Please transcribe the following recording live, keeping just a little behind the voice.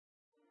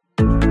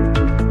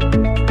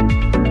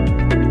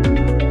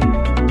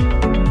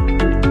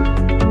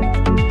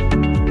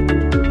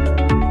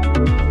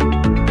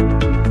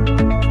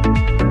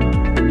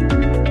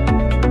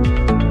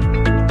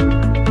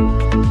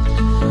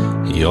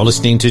You're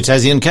listening to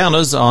Tassie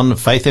Encounters on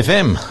Faith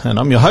FM, and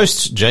I'm your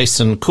host,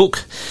 Jason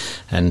Cook.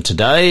 And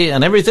today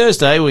and every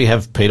Thursday we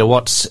have Peter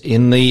Watts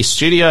in the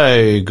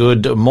studio.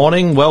 Good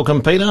morning.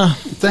 Welcome, Peter.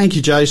 Thank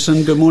you,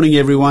 Jason. Good morning,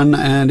 everyone,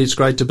 and it's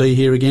great to be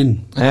here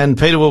again. And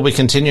Peter will be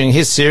continuing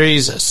his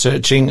series,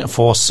 Searching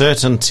for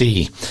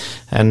Certainty.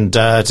 And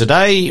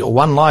today,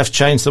 one life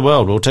changed the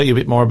world. We'll tell you a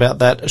bit more about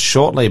that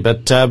shortly.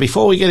 But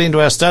before we get into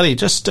our study,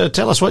 just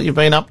tell us what you've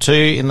been up to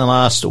in the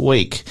last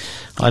week.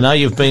 I know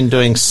you've been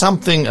doing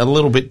something a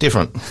little bit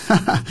different.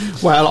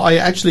 Well, I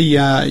actually,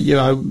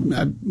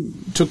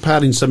 took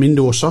part in some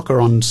indoor soccer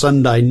on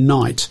Sunday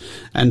night,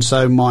 and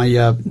so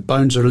my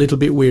bones are a little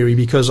bit weary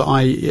because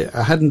I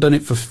hadn't done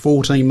it for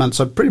 14 months.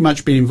 I've pretty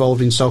much been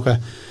involved in soccer,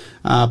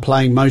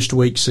 playing most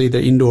weeks, either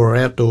indoor or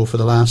outdoor, for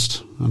the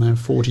last,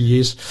 40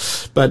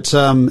 years. But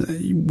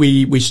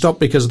we stopped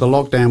because of the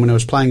lockdown when I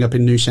was playing up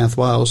in New South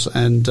Wales,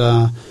 and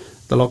the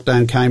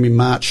lockdown came in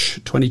March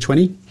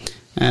 2020.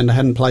 And I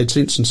hadn't played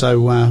since, and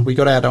so we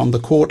got out on the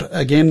court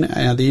again,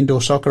 the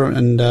indoor soccer,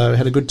 and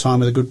had a good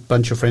time with a good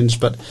bunch of friends.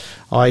 But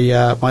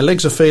my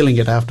legs are feeling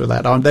it after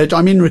that.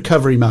 I'm in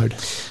recovery mode.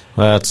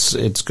 Well,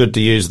 it's good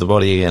to use the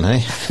body again,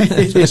 eh?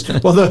 It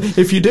is. Well,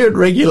 if you do it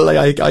regularly,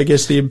 I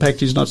guess the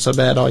impact is not so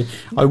bad.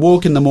 I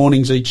walk in the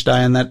mornings each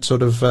day, and that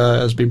sort of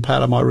has been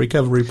part of my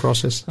recovery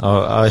process.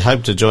 I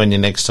hope to join you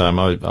next time.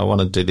 I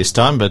wanted to this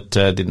time, but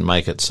didn't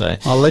make it. So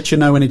I'll let you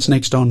know when it's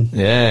next on.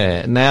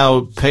 Yeah.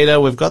 Now, Peter,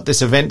 we've got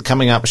this event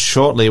coming up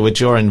shortly, which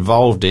you're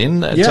involved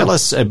in. Yeah. Tell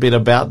us a bit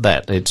about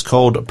that. It's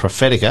called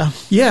Prophetica.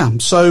 Yeah.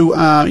 So,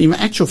 in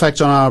actual fact,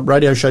 on our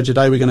radio show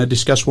today, we're going to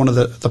discuss one of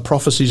the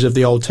prophecies of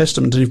the Old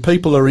Testament. And if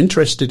people are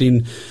interested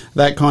in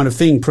that kind of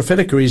thing,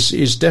 Prophetica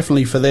is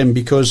definitely for them,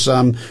 because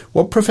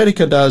what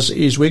Prophetica does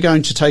is we're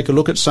going to take a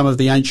look at some of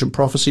the ancient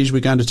prophecies.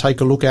 We're going to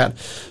take a look at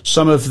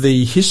some of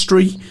the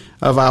history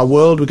of our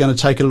world. We're going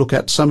to take a look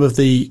at some of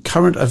the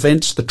current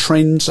events, the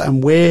trends,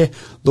 and where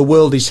the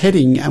world is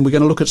heading. And we're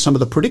going to look at some of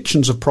the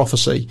predictions of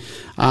prophecy,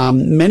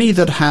 many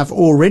that have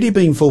already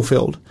been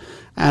fulfilled,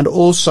 and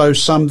also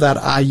some that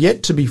are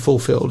yet to be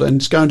fulfilled, and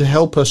it's going to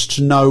help us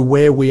to know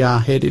where we are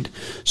headed.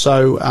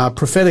 So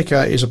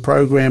Prophetica is a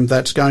program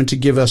that's going to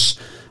give us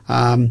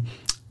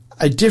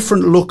a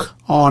different look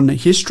on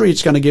history.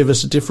 It's going to give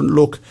us a different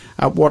look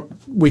at what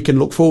we can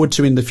look forward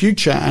to in the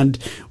future, and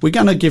we're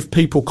going to give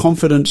people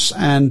confidence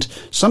and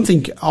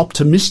something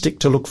optimistic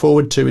to look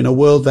forward to in a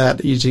world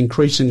that is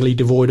increasingly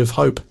devoid of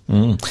hope.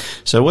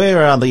 So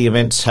where are the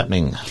events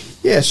happening?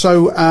 Yeah,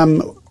 so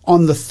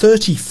on the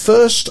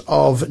 31st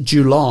of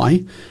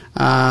July,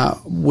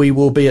 we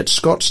will be at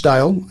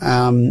Scottsdale.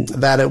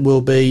 That it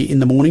will be in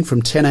the morning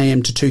from 10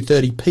 a.m. to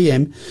 2:30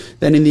 p.m.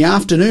 Then in the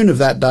afternoon of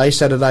that day,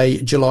 Saturday,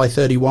 July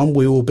 31,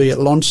 we will be at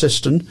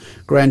Launceston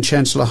Grand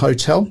Chancellor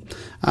Hotel.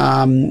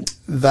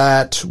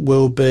 That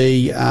will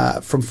be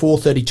from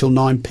 4:30 till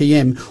 9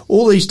 p.m.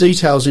 All these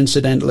details,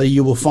 incidentally,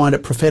 you will find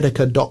at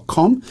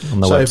prophetica.com. On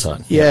the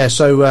website.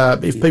 So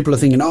if people are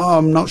thinking,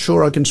 I'm not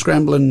sure I can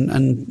scramble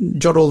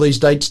and jot all these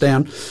dates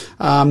down,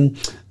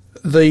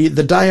 the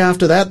day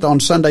after that,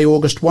 on Sunday,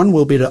 August 1,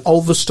 we'll be at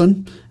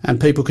Ulverston,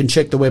 and people can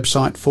check the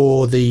website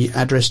for the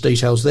address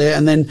details there.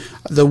 And then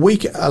the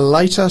week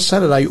later,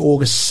 Saturday,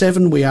 August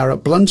 7, we are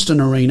at Blunston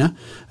Arena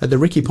at the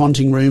Ricky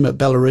Ponting Room at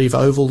Bellarive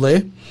Oval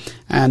there.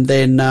 And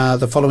then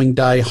the following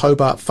day,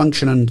 Hobart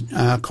Function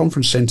and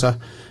Conference Centre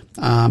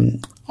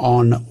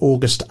on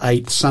August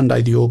 8th,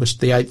 Sunday, the August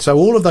the 8th. So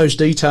all of those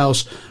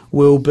details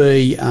will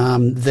be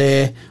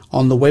there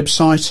on the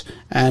website.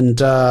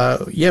 And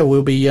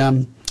we'll be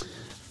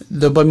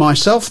there'll be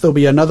myself, there'll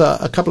be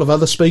a couple of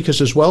other speakers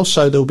as well,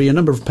 so there'll be a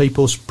number of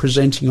people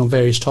presenting on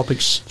various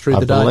topics through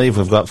the day. I believe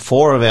we've got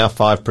 4 of our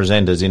 5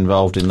 presenters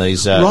involved in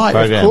these programs.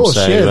 Right, of course,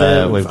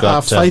 so, we've got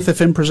our Faith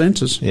FM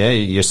presenters. Yeah,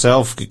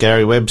 yourself,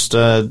 Gary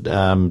Webster,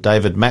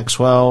 David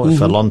Maxwell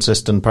for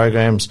Launceston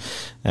programs,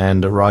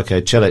 and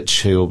Raiko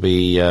Celic, who will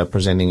be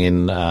presenting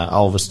in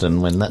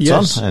Ulverston when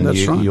that's on, and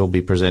that's right. You'll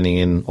be presenting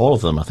in all of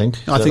them, I think.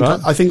 I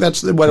think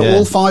that's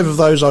all 5 of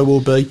those I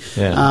will be,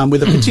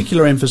 with a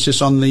particular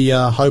emphasis on the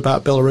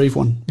Hobart Bellarive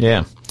one.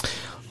 Yeah.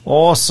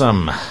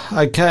 Awesome.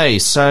 Okay,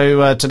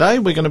 so today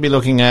we're going to be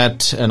looking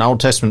at an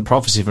Old Testament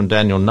prophecy from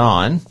Daniel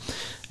 9.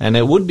 And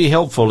it would be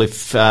helpful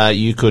if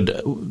you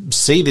could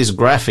see this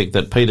graphic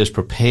that Peter's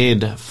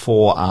prepared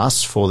for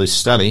us for this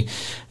study.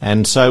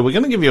 And so we're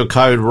going to give you a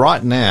code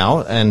right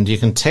now, and you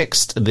can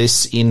text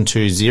this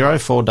into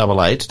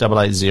 0488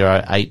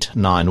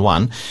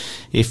 880891.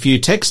 If you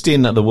text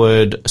in the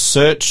word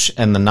search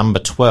and the number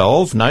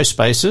 12, no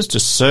spaces,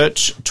 just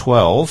search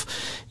 12,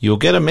 you'll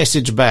get a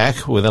message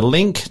back with a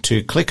link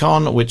to click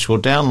on, which will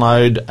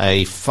download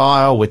a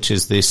file, which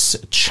is this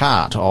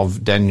chart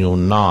of Daniel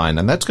 9.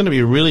 And that's going to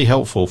be really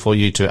helpful for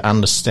you to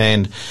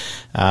understand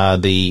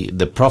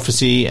the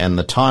prophecy and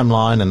the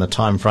timeline and the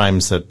time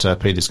frames that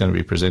Peter's going to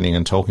be presenting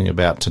and talking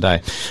about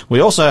today. We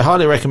also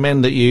highly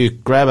recommend that you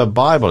grab a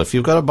Bible. If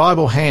you've got a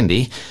Bible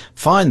handy,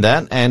 find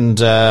that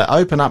and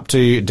open up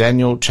to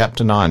Daniel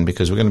chapter 9,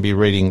 because we're going to be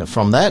reading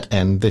from that,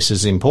 and this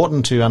is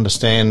important to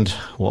understand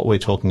what we're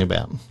talking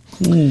about.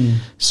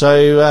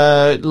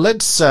 So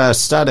let's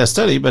start our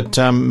study, but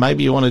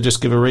maybe you want to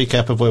just give a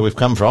recap of where we've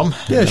come from.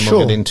 Yeah, and then sure.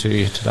 We'll get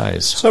into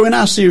today's. So in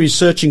our series,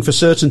 Searching for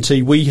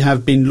Certainty, we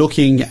have been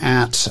looking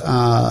at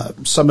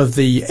some of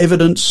the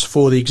evidence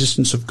for the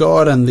existence of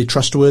God and the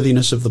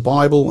trustworthiness of the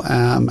Bible,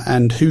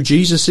 and who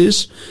Jesus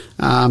is.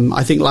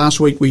 I think last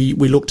week we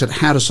looked at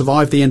how to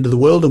survive the end of the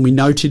world, and we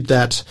noted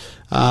that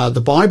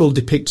the Bible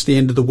depicts the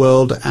end of the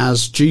world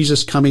as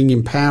Jesus coming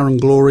in power and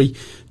glory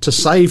to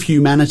save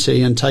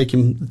humanity and take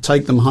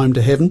them home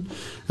to heaven,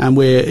 and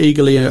we're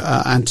eagerly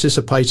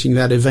anticipating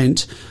that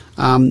event.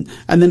 And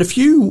then a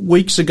few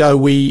weeks ago,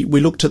 we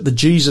looked at the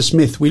Jesus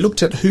myth. We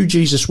looked at who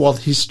Jesus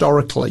was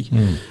historically,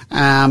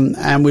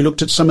 and we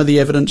looked at some of the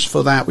evidence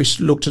for that. We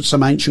looked at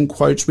some ancient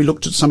quotes. We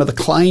looked at some of the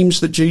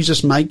claims that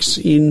Jesus makes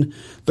in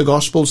the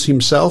Gospels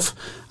himself,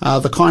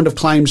 the kind of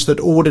claims that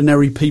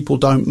ordinary people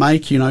don't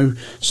make,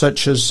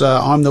 such as,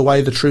 I'm the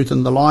way, the truth,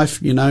 and the life.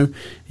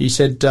 He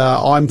said,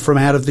 I'm from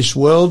out of this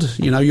world.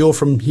 You're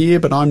from here,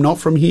 but I'm not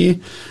from here.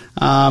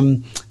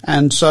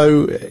 And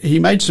so he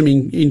made some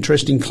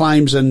interesting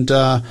claims, and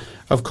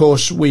of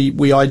course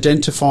we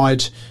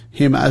identified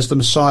him as the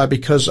Messiah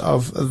because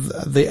of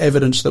the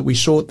evidence that we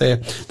sought there.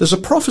 There's a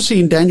prophecy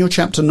in Daniel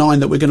chapter 9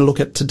 that we're going to look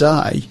at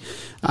today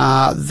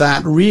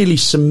that really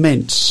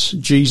cements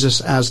Jesus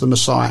as the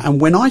Messiah.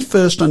 And when I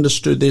first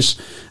understood this,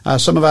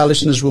 some of our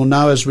listeners will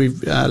know, as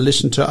we've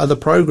listened to other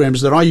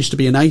programs, that I used to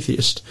be an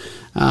atheist.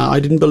 I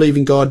didn't believe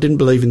in God, didn't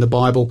believe in the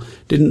Bible,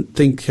 didn't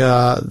think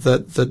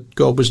that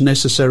God was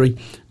necessary,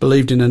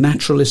 believed in a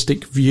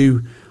naturalistic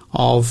view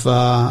of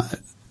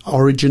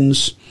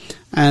origins.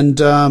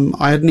 And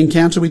I had an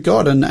encounter with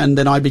God, and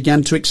then I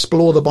began to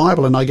explore the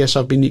Bible, and I guess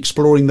I've been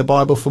exploring the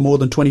Bible for more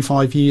than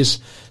 25 years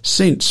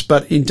since.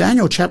 But in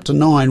Daniel chapter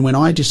 9, when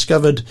I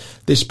discovered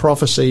this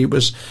prophecy,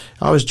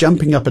 I was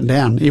jumping up and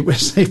down. It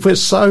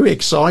was so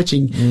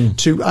exciting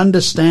to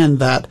understand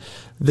that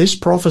this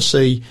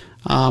prophecy,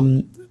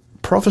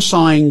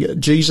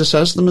 prophesying Jesus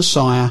as the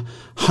Messiah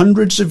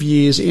hundreds of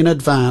years in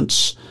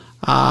advance,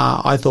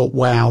 I thought,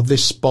 wow,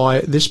 this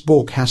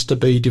book has to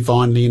be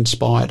divinely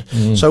inspired.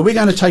 So we're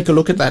going to take a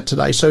look at that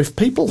today. So if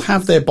people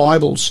have their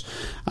Bibles,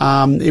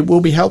 it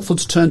will be helpful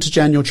to turn to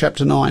Daniel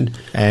chapter 9.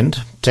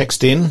 And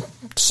text in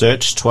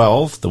search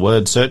 12, the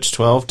word search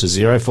 12 to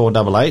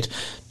 0488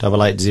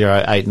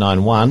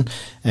 880891,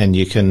 and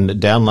you can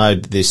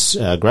download this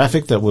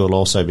graphic that we'll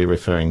also be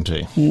referring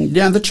to.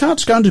 Yeah, the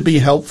chart's going to be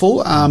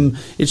helpful.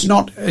 It's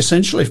not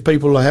essential if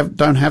people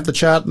don't have the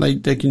chart,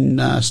 and they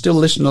can still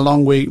listen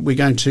along. We're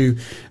going to,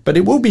 but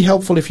it will be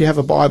helpful if you have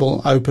a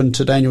Bible open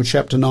to Daniel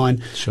chapter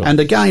 9. Sure. And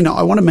again,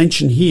 I want to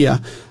mention here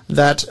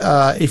that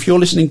if you're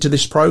listening to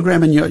this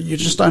program and you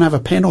just don't have a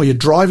pen, or you're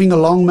driving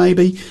along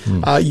maybe,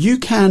 you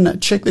can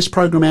check this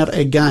program out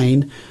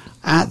again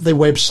at the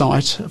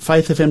website,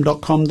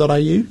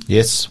 faithfm.com.au.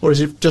 Yes. Or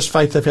is it just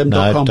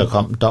faithfm.com?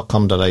 No,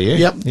 .com.au.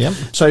 Yep.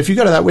 So if you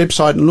go to that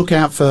website and look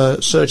out for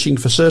Searching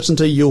for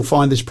Certainty, you'll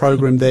find this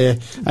program there,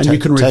 and you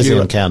can review Tassie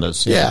it.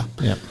 Encounters. Yeah.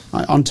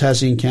 On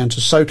Tassie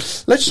Encounters. So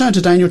let's turn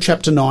to Daniel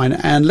chapter 9,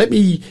 and let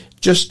me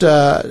just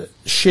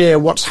share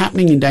what's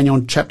happening in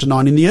Daniel chapter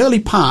 9. In the early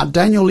part,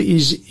 Daniel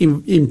is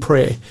in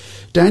prayer.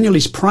 Daniel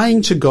is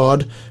praying to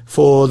God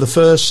for the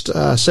first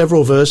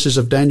several verses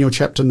of Daniel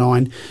chapter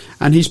 9,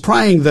 and he's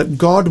praying that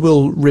God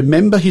will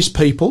remember his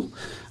people,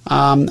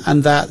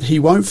 and that he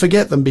won't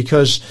forget them,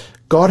 because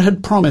God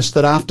had promised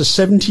that after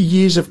 70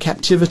 years of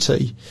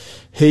captivity,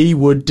 he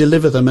would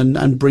deliver them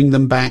and bring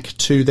them back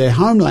to their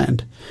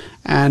homeland.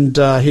 And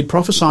he'd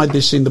prophesied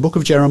this in the book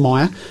of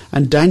Jeremiah,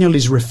 and Daniel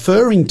is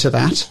referring to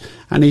that,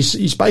 and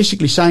he's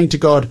basically saying to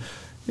God,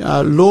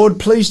 Lord,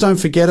 please don't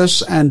forget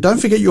us, and don't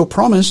forget your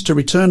promise to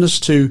return us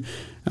to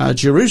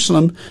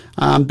Jerusalem,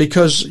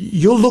 because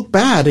you'll look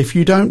bad if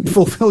you don't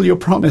fulfill your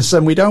promise,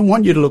 and we don't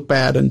want you to look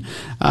bad.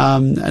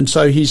 And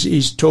so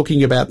he's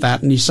talking about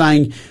that, and he's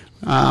saying,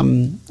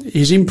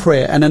 he's in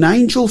prayer, and an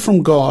angel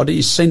from God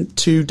is sent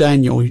to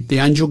Daniel, the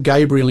angel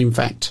Gabriel, in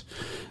fact.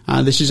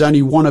 This is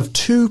only one of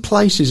two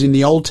places in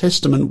the Old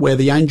Testament where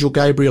the angel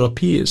Gabriel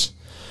appears.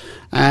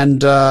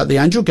 And the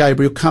angel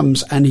Gabriel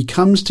comes, and he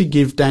comes to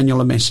give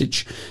Daniel a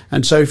message.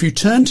 And so if you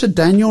turn to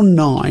Daniel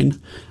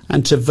 9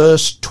 and to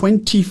verse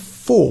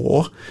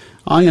 24,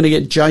 I'm going to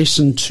get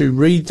Jason to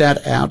read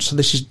that out. So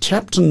this is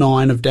chapter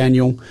 9 of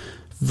Daniel,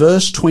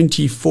 verse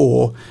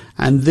 24,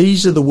 and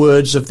these are the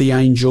words of the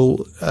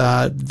angel,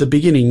 the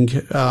beginning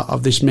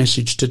of this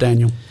message to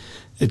Daniel.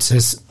 It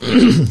says,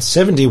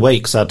 70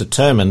 weeks are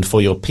determined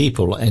for your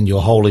people and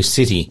your holy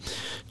city,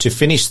 to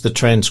finish the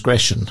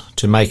transgression,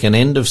 to make an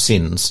end of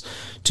sins,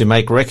 to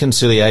make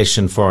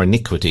reconciliation for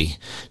iniquity,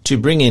 to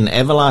bring in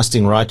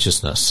everlasting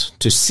righteousness,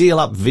 to seal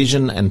up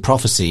vision and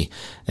prophecy,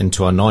 and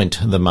to anoint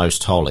the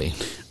most holy.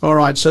 All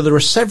right, so there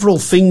are several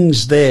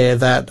things there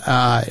that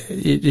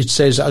it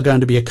says are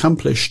going to be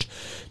accomplished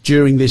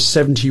during this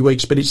 70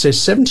 weeks, but it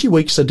says 70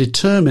 weeks are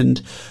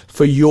determined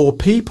for your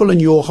people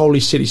and your holy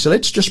city. So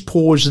let's just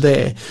pause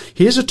there.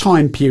 Here's a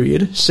time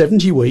period,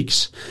 70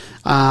 weeks,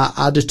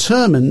 are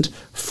determined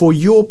for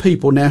your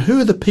people. Now,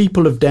 who are the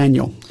people of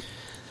Daniel?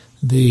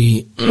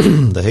 The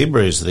the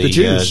Hebrews, the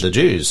Jews. The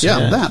Jews.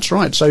 Yeah, that's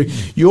right. So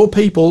your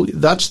people,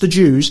 that's the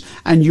Jews,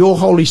 and your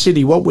holy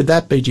city, what would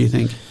that be, do you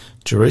think?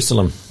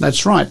 Jerusalem.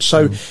 That's right.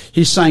 So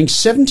he's saying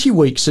 70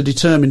 weeks are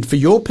determined for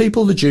your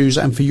people, the Jews,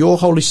 and for your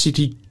holy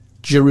city,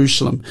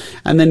 Jerusalem.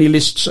 And then he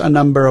lists a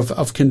number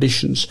of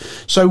conditions.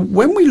 So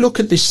when we look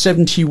at this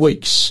 70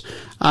 weeks,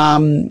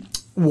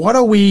 what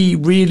are we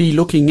really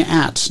looking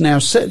at? Now,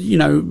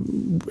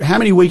 how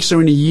many weeks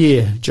are in a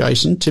year,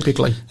 Jason,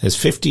 typically? There's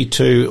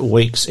 52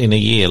 weeks in a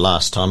year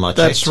last time I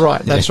checked.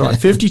 That's right.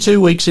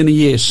 52 weeks in a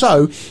year.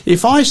 So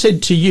if I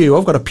said to you,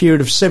 I've got a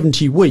period of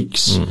 70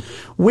 weeks,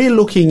 we're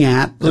looking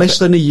at less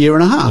than a year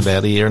and a half.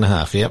 About a year and a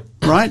half, yep.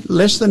 Right?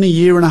 Less than a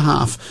year and a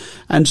half.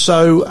 And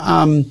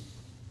so,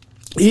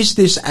 is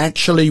this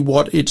actually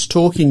what it's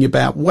talking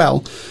about?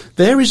 Well,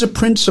 there is a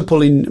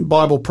principle in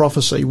Bible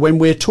prophecy. When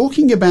we're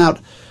talking about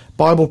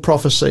Bible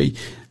prophecy,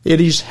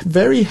 it is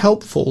very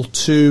helpful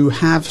to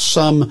have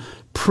some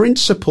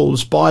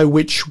principles by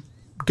which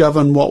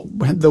govern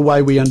the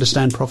way we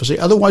understand prophecy.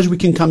 Otherwise, we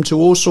can come to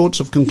all sorts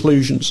of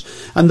conclusions.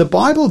 And the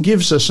Bible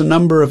gives us a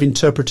number of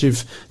interpretive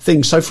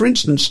things. So, for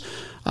instance,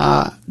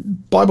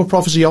 Bible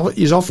prophecy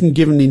is often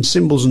given in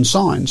symbols and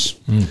signs,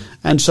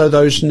 and so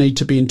those need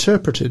to be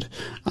interpreted.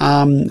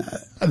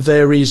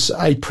 There is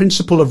a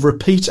principle of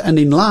repeat and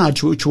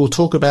enlarge, which we'll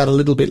talk about a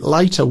little bit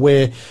later,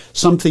 where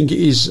something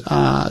is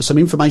some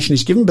information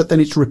is given, but then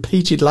it's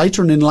repeated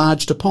later and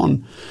enlarged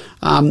upon.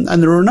 And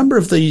there are a number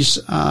of these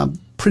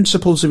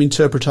principles of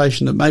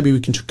interpretation that maybe we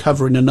can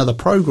cover in another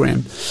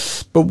program.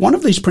 But one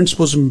of these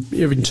principles of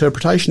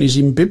interpretation is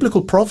in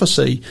biblical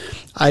prophecy,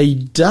 a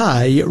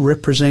day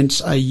represents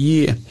a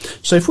year.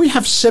 So if we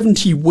have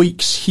 70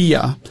 weeks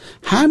here,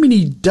 how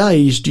many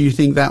days do you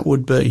think that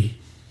would be?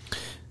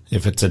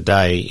 If it's a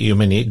day, you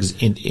mean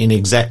in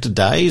exact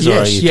days? Yes,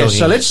 or are you yes. talking,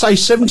 So let's say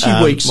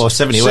 70 weeks. Well,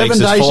 70 7 weeks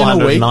is days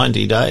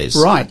 490 days.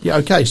 Right, yeah,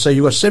 okay. So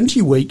you've got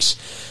 70 weeks,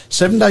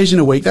 7 days in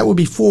a week. That would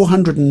be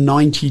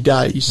 490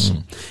 days.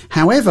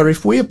 However,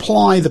 if we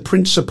apply the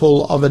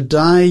principle of a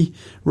day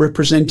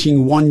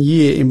representing 1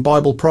 year in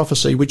Bible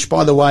prophecy, which,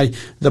 by the way,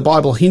 the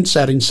Bible hints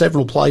at in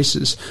several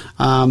places,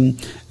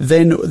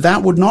 then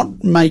that would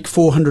not make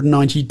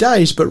 490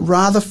 days, but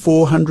rather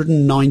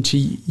 490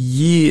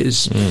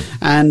 years.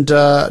 And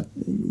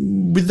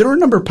there are a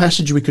number of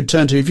passages we could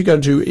turn to. If you go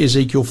to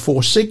Ezekiel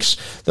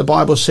 4:6, the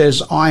Bible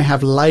says, I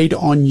have laid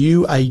on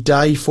you a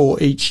day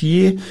for each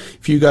year.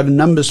 If you go to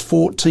Numbers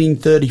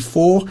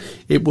 14:34,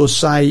 it will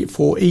say,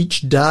 for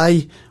each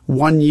day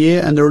 1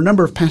 year. And there are a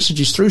number of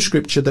passages through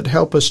Scripture that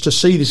help us to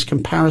see this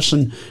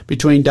comparison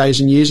between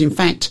days and years. In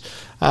fact,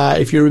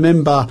 if you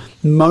remember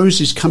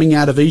Moses coming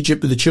out of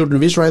Egypt with the children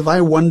of Israel, they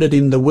wandered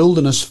in the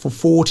wilderness for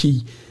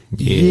 40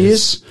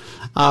 years.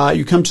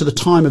 You come to the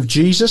time of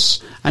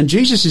Jesus, and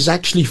Jesus is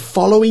actually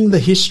following the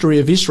history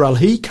of Israel.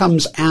 He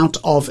comes out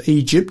of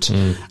Egypt,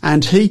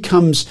 and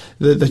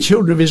the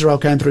children of Israel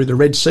came through the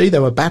Red Sea. They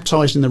were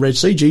baptized in the Red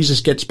Sea.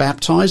 Jesus gets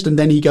baptized, and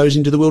then he goes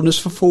into the wilderness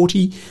for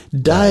 40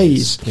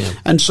 days. Yeah.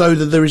 And so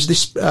there is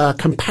this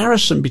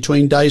comparison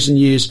between days and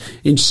years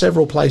in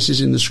several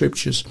places in the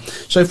Scriptures.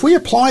 So if we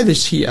apply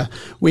this here,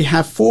 we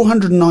have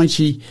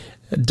 490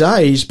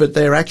 days, but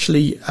they're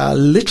actually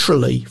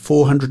literally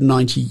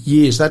 490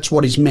 years. That's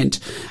what is meant.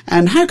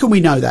 And how can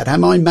we know that?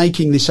 Am I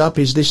making this up?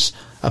 Is this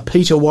a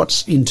Peter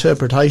Watts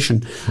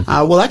interpretation?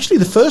 Well, actually,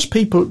 the first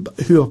people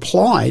who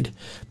applied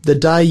the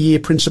day-year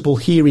principle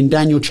here in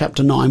Daniel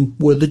chapter 9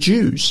 were the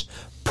Jews,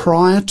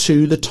 prior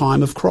to the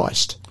time of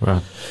Christ.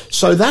 Right.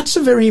 So that's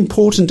a very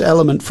important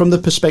element from the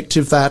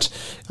perspective that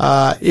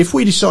if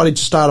we decided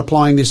to start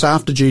applying this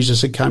after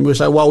Jesus had come, we'd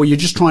say, well, you're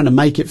just trying to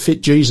make it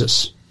fit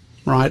Jesus.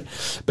 Right?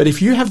 But if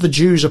you have the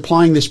Jews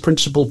applying this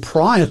principle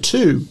prior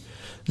to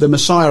the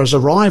Messiah's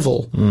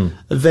arrival,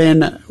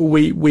 then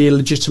we're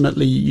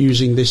legitimately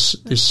using this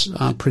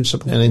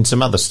principle. And in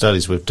some other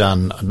studies we've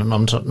done, and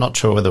I'm not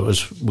sure whether it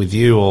was with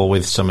you or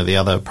with some of the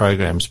other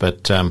programs,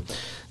 but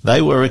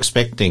they were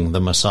expecting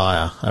the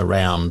Messiah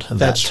around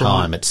that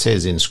time. Right. It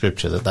says in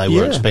Scripture that they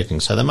were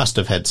expecting. So they must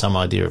have had some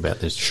idea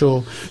about this.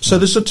 Sure. So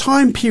there's a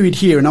time period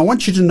here, and I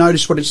want you to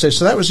notice what it says.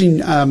 So that was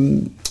in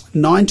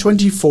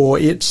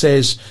 9:24. It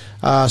says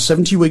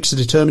 70 weeks are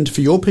determined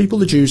for your people,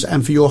 the Jews,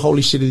 and for your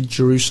holy city,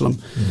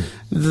 Jerusalem.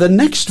 The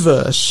next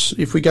verse,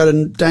 if we go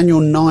to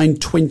Daniel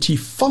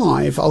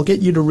 9:25, I'll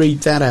get you to read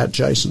that out,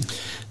 Jason.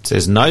 It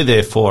says, know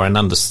therefore and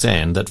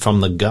understand that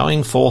from the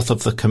going forth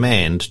of the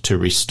command to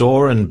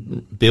restore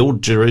and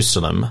build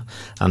Jerusalem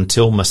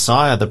until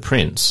Messiah the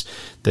Prince,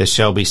 there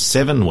shall be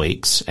 7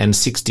 weeks and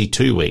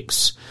 62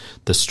 weeks.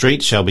 The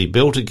street shall be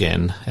built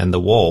again, and the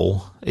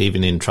wall,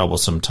 even in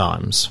troublesome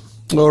times.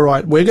 All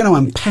right, we're going to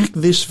unpack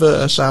this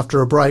verse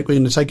after a break. We're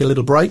going to take a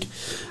little break,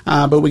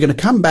 but we're going to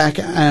come back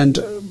and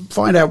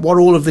find out what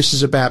all of this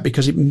is about,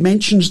 because it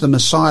mentions the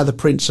Messiah the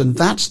Prince, and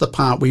that's the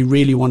part we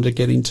really want to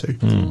get into.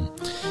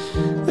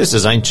 This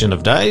is Ancient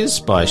of Days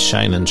by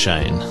Shane and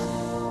Shane.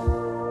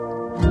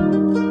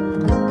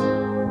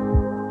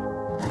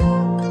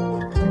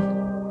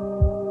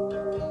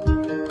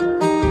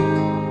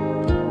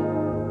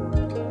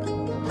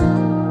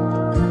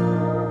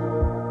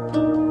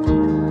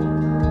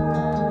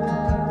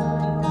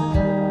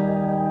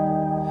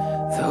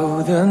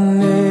 Though the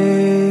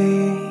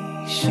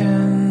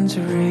nations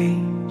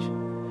rage,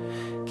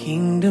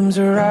 kingdoms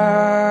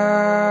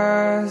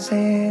rise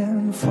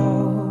and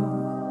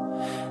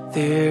fall,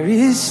 there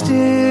is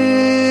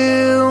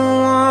still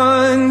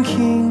one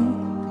King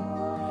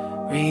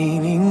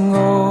reigning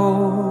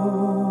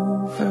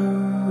over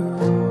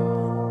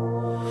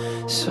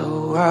all.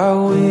 So I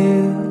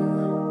will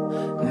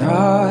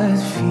not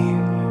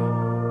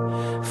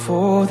fear,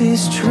 for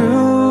this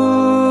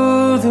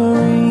truth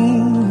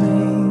remains,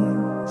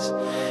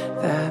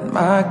 that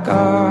my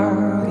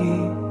God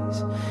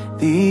is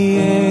the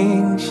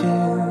Ancient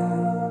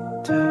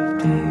of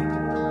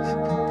Days.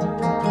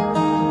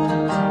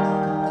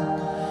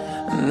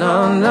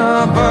 None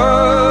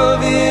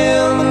above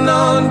him,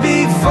 none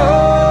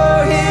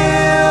before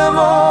him,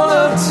 all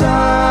of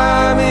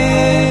time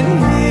in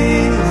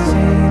his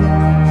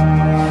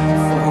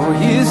hands. For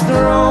his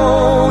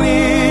throne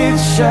it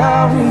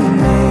shall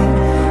remain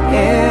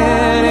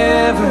and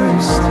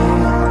ever stand.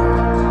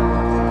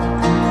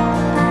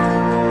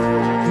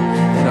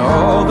 And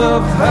all the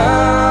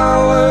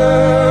power,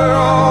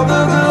 all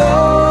the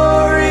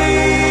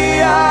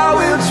glory, I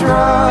will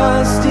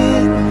trust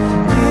in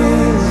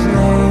his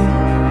name.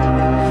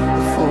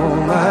 For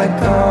my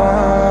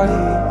God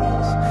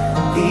is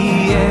the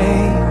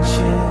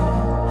Ancient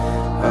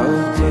of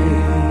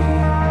Days.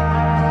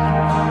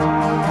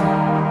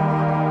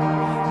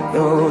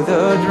 Though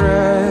the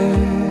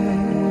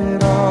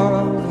dread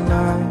of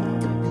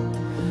night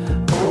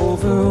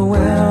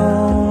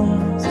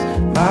overwhelms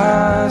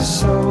my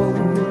soul,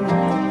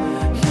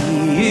 he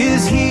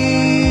is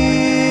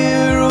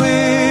here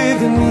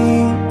with me,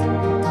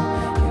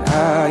 and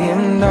I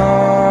am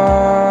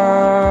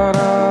not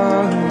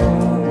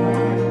alone.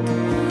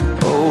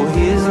 Oh,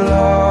 his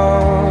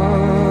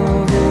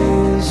love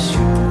is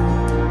sure,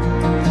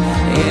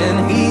 and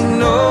he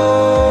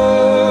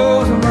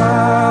knows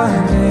my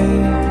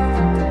name.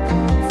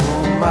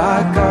 For my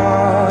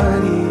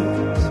God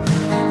is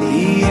the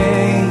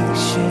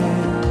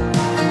Ancient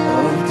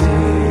of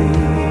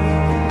Days.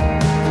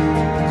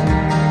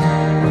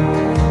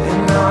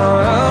 And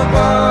none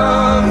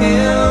above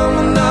him,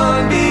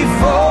 none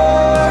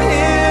before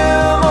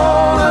him,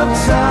 all of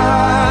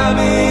time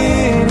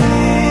in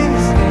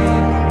his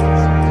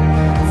hands.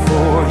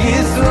 For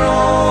his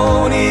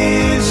throne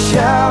it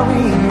shall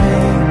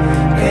remain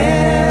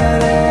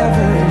and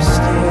ever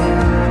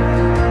stand.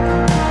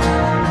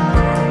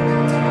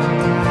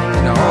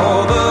 And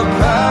all the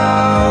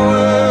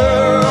power,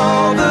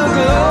 all the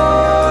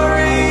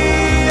glory,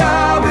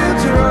 I will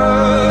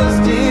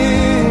trust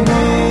in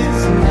his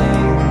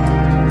name.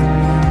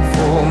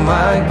 For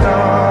my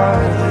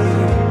God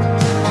is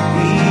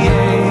the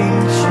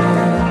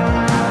Ancient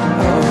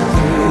of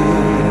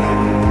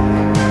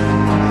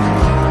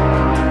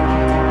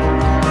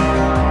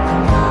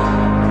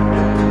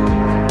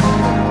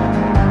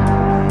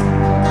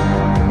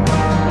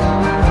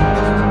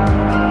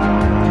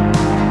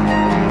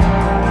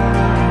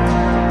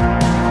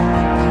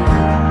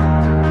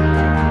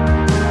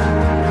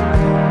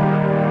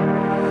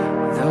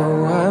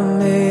Though I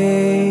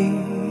may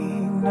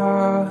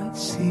not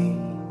see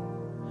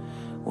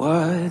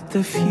what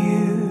the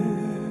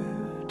future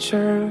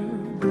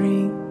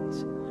brings,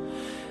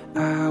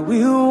 I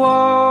will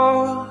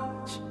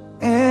watch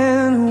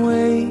and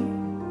wait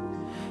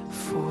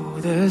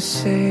for the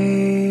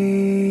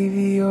Savior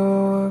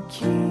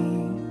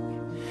King.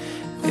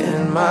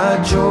 Then my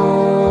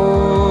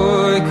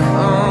joy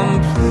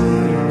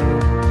complete,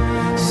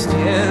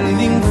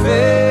 standing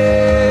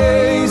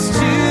face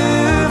to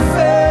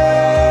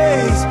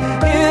face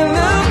in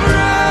the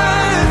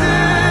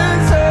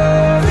presence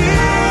of the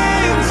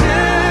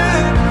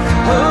Ancient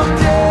of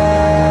Days.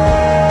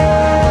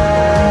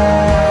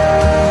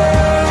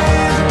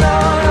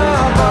 None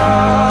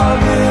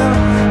above him,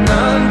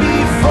 none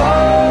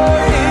before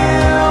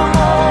him,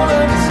 all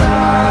the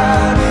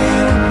time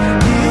in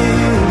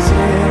his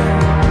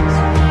hands.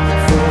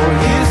 For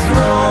his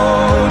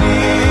throne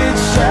it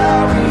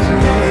shall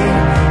remain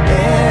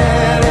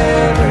and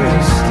ever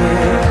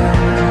stand.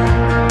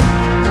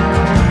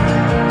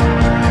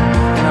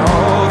 And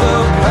all the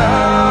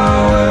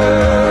power,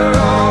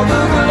 all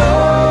the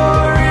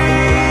glory,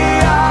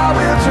 I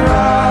will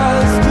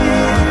trust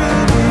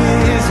in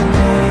his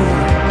name.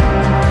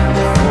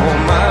 For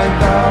my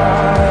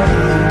God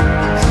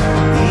is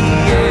the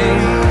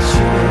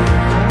Ancient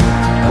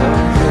of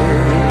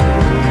Days.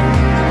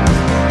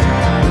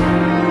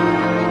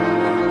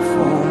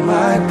 For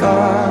my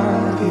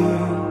God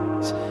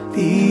is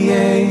the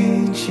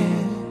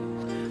Ancient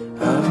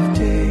of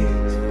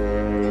Days.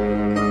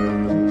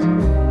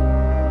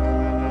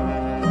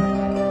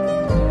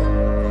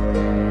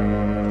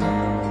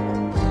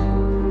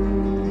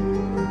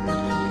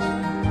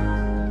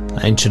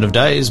 Ancient of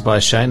Days by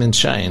Shane and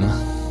Shane.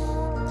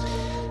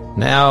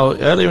 Now,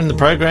 earlier in the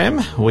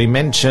program, we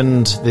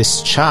mentioned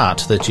this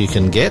chart that you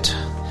can get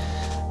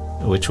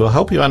which will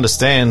help you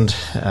understand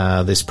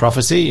this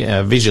prophecy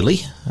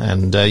visually.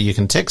 And you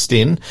can text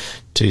in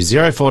to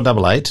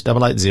 0488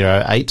 880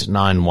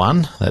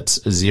 891. That's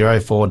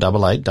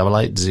 0488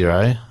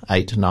 880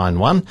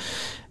 891.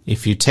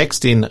 If you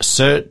text in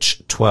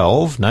search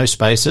 12, no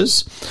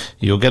spaces,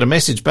 you'll get a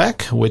message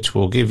back which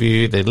will give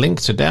you the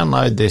link to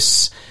download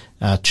this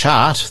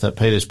chart that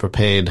Peter's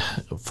prepared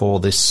for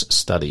this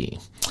study.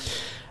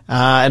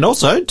 And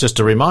also, just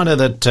a reminder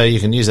that you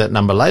can use that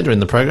number later in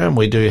the program.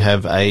 We do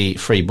have a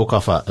free book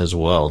offer as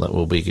well that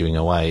we'll be giving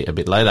away a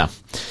bit later.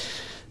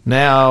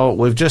 Now,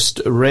 we've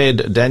just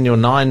read Daniel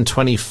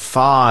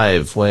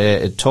 9:25, where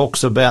it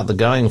talks about the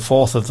going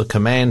forth of the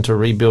command to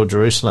rebuild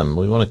Jerusalem.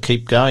 We want to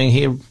keep going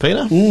here,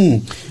 Peter?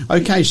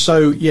 Okay,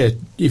 so,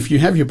 if you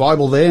have your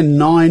Bible there,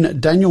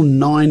 Daniel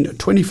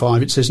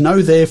 9:25, it says,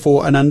 "Know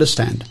therefore and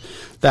understand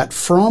that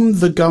from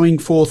the going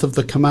forth of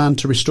the command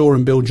to restore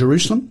and build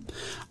Jerusalem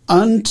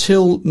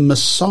until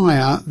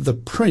Messiah the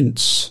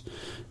Prince,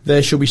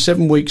 there shall be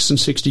 7 weeks and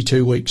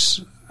 62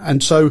 weeks."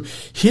 And so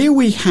here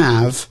we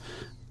have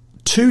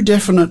two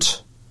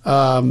definite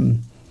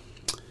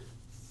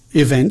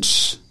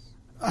events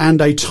and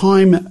a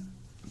time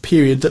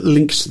period that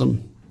links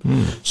them.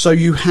 So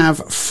you have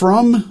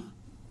from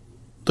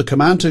the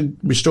command to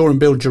restore and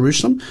build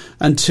Jerusalem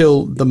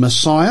until the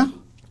Messiah,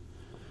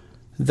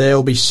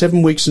 there'll be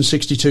 7 weeks and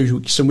 62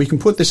 weeks. And we can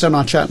put this on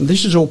our chart. And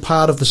this is all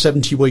part of the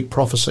 70-week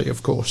prophecy,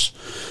 of course.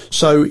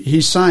 So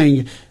he's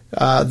saying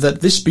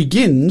that this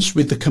begins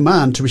with the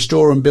command to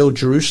restore and build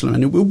Jerusalem.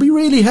 And it will be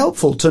really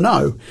helpful to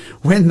know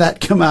when that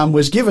command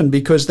was given,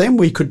 because then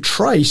we could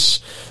trace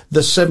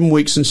the 7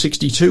 weeks and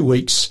 62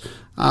 weeks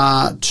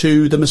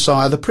to the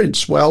Messiah the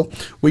Prince. Well,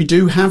 we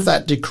do have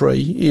that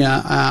decree,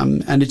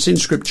 and it's in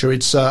Scripture.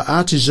 It's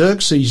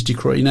Artaxerxes'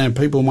 decree. Now,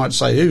 people might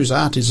say, who's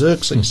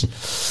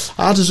Artaxerxes?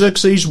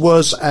 Artaxerxes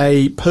was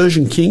a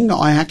Persian king.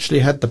 I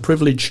actually had the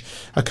privilege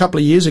a couple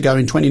of years ago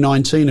in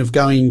 2019 of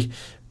going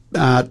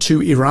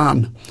to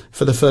Iran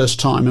for the first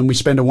time, and we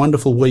spent a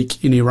wonderful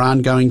week in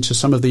Iran going to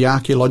some of the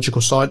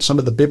archaeological sites, some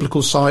of the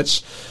biblical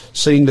sites,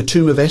 seeing the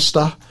tomb of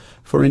Esther,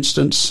 for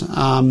instance,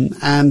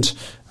 and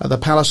the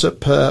palace at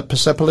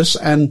Persepolis.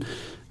 And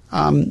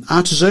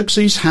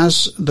Artaxerxes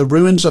has the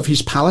ruins of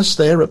his palace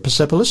there at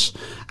Persepolis,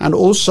 and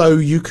also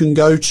you can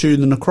go to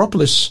the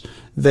necropolis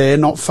there,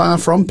 not far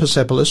from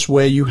Persepolis,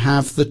 where you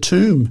have the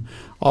tomb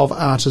of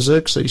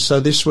Artaxerxes. So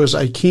this was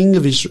a king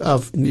of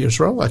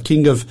Israel, a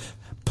king of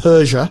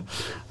Persia,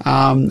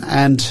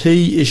 and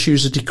he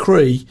issues a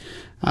decree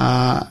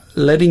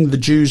letting the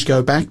Jews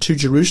go back to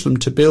Jerusalem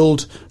to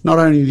build not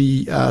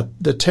only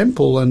the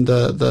temple and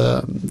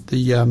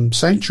the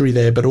sanctuary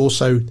there, but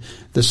also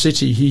the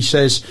city. He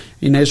says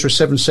in Ezra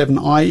 7:7,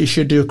 "I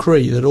issue a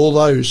decree that all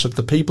those of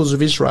the peoples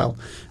of Israel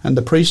and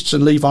the priests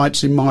and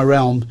Levites in my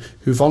realm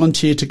who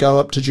volunteer to go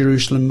up to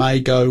Jerusalem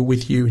may go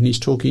with you." And he's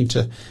talking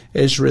to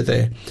Ezra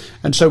there.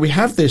 And so we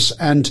have this,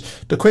 and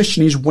the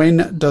question is,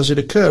 when does it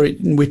occur?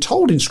 We're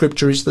told in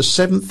Scripture it's the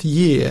 7th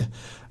year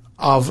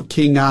of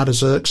King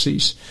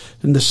Artaxerxes.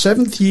 And the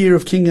 7th year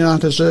of King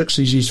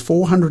Artaxerxes is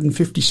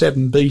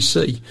 457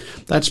 BC.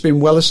 That's been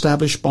well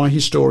established by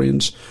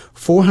historians.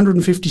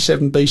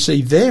 457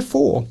 BC.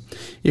 Therefore,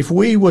 if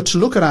we were to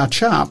look at our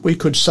chart, we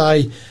could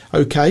say,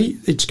 okay,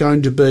 it's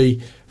going to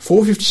be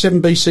 457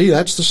 BC.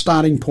 That's the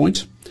starting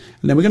point.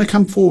 And then we're going to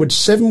come forward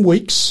 7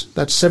 weeks.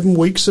 That's 7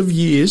 weeks of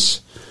years.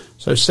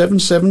 So 7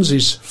 sevens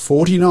is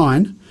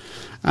 49.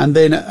 And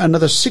then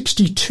another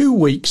 62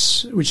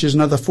 weeks, which is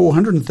another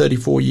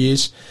 434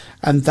 years,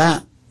 and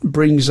that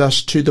brings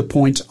us to the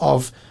point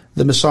of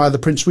the Messiah the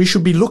Prince. We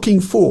should be looking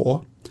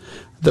for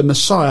the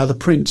Messiah the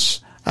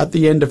Prince at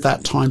the end of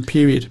that time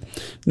period.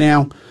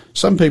 Now,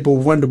 some people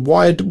wonder,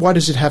 why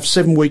does it have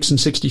 7 weeks and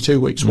 62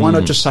 weeks? Why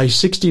not just say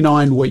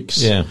 69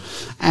 weeks? Yeah.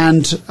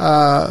 And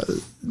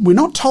we're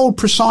not told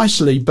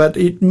precisely, but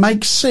it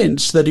makes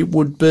sense that it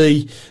would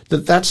be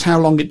that's how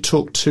long it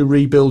took to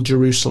rebuild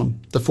Jerusalem,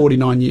 the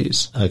 49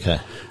 years. Okay.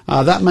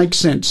 That makes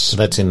sense. So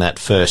that's in that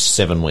first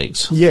 7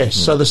 weeks. Yes,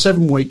 so the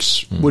 7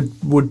 weeks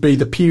would be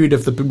the period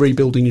of the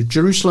rebuilding of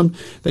Jerusalem.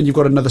 Then you've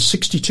got another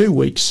 62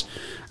 weeks.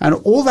 And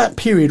all that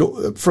period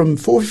from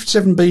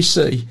 457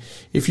 BC,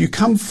 if you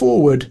come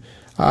forward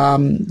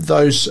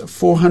those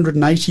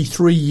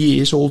 483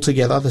 years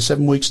altogether, the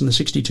 7 weeks and the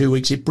 62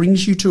 weeks, it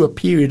brings you to a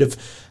period of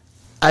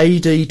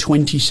AD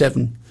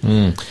 27.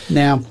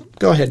 Now,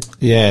 go ahead.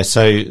 Yeah,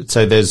 so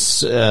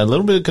there's a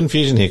little bit of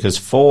confusion here, because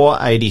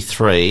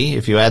 483,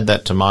 if you add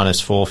that to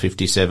minus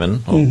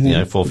 457,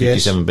 or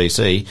 457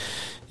 BC,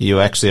 you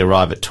actually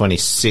arrive at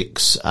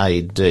 26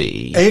 AD.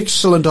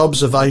 Excellent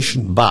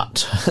observation.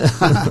 But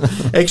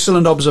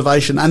excellent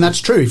observation. And that's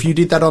true. If you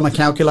did that on a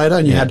calculator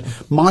and you had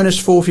minus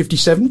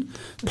 457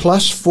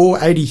 plus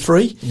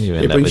 483,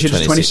 it brings you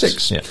to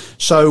 26. Yeah.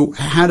 So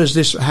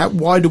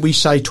why do we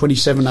say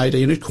 27 AD?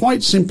 And it's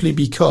quite simply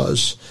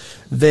because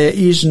there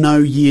is no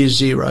year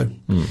zero.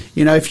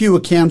 You know, if you were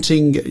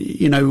counting,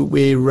 you know,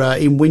 we're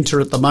in winter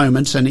at the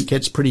moment and it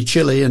gets pretty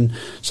chilly and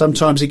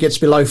sometimes it gets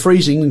below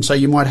freezing, and so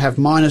you might have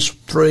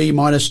 -3,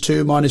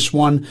 -2,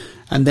 -1,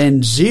 and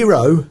then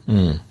 0,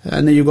 and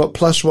then you've got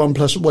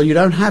 +1, well, you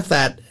don't have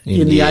that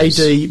in the years.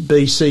 AD,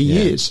 BC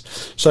years.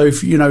 So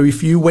if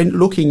you went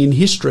looking in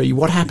history,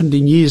 what happened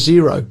in year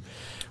 0?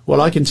 Well,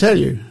 I can tell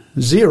you,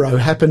 0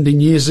 happened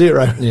in year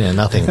 0. Yeah,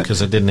 nothing, because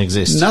it didn't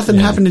exist. Nothing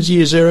happened in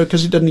year 0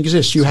 because it doesn't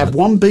exist. You have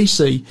 1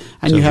 BC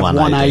and you have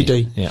 1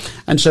 AD. Yeah.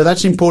 And so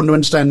that's important to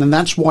understand, and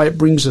that's why it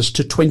brings us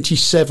to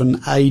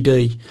 27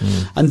 AD.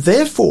 And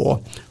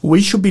therefore,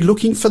 we should be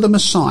looking for the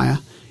Messiah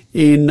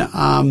in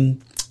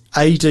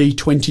AD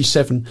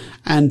 27.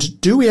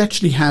 And do we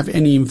actually have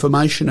any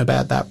information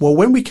about that? Well,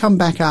 when we come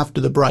back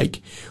after the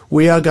break,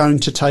 we are going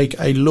to take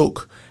a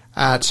look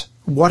at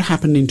what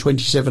happened in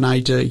 27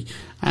 AD,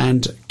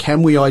 and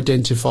can we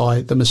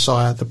identify the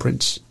Messiah, the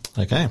Prince?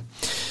 Okay.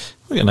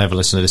 We're going to have a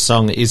listen to this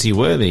song, Is He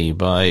Worthy,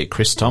 by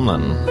Chris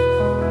Tomlin.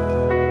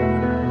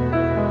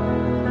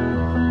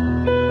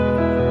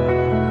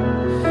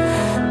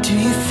 Do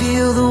you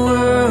feel the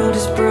world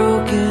is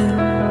broken?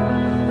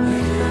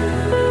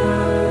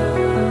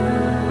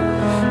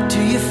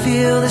 Do you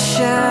feel the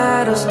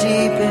shadows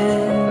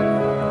deepen?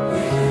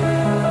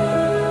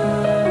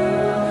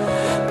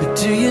 But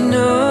do you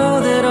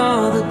know that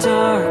all the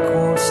dark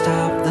won't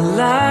stop the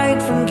light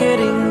from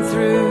getting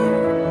through?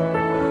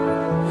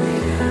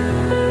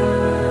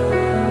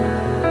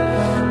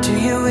 Do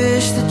you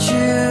wish that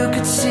you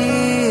could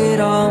see it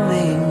all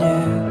made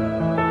new?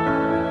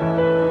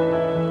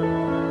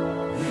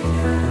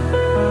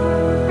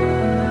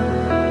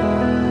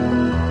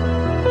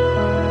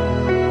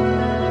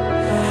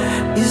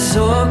 Is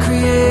all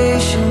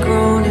creation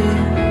groaning?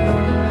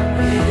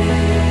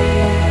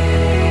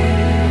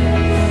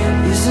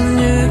 Is a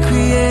new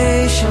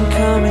creation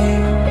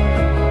coming?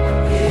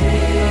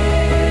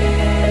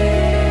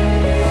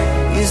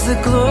 Is the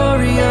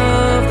glory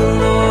of the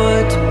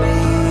Lord to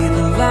be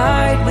the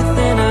light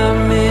within our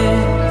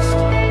midst?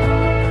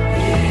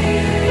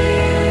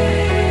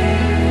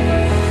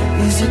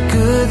 Is it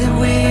good that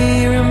we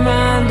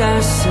remind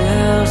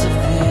ourselves of this?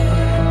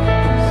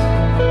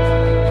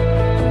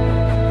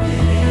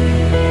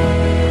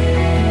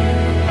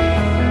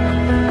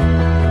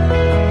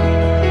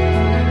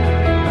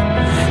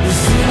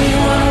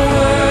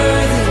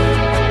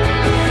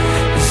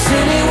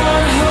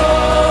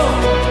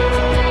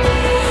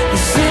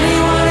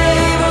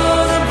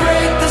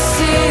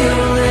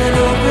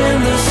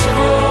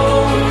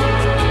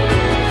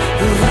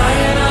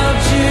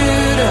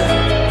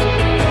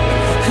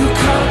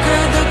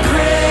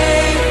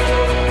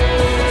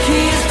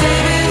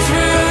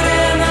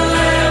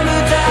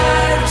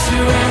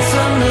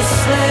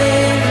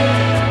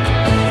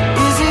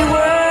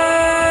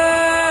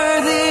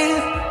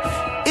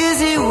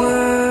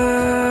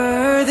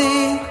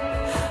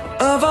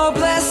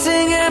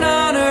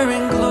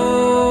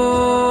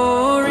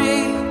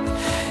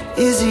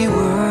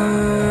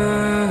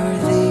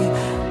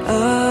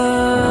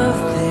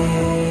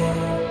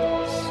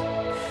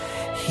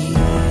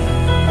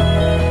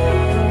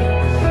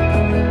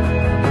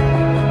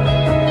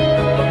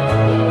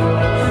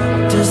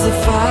 Does the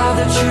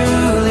Father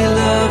truly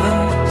love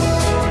us?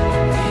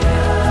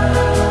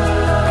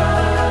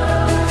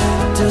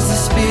 Does the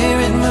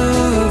Spirit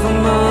move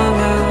among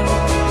us?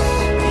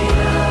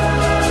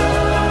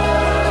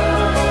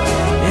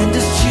 And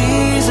does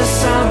Jesus,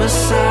 our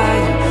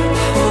Messiah,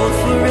 hold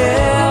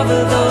forever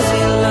those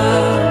He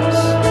loves?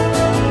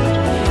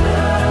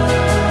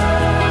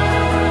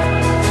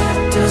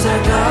 Does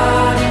our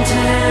God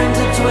intend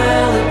to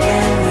dwell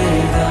again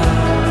with us?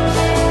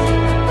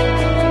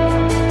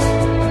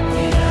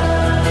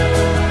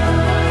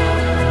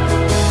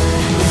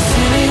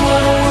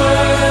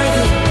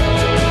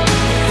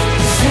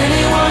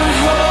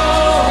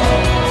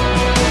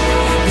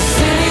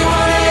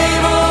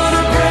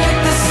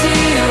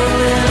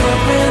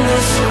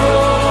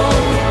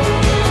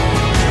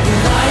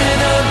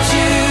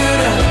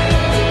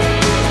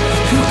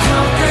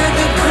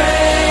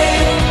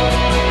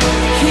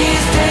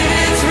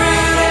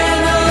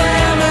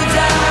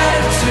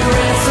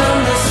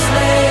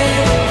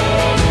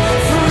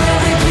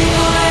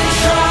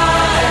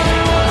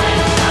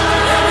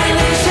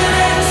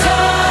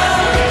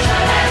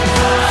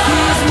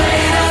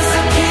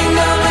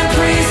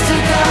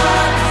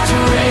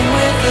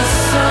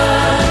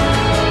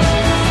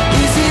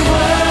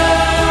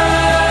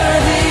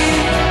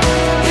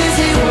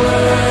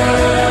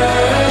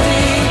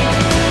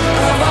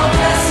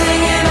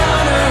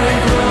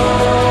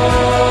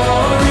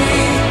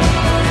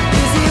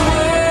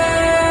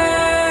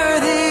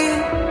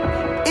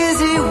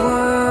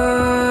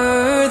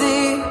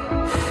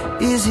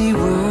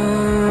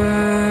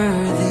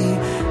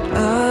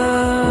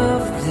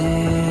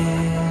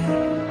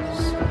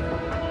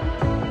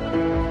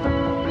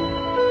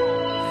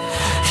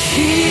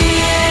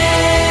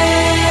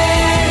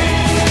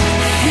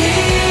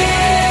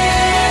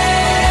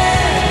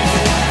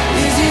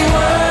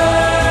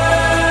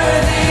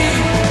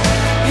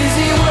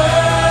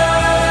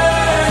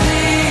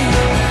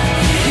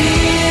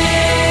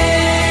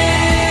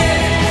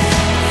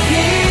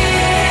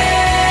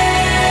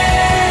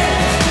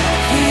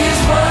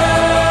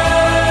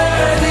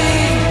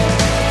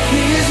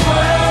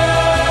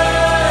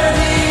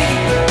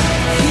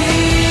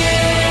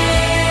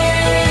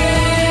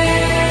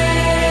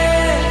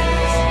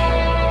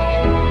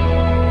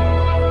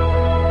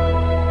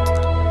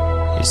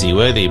 Is He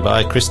Worthy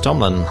by Chris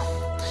Tomlin.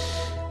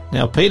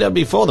 Now, Peter,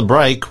 before the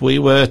break, we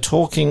were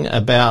talking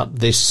about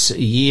this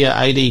year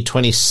AD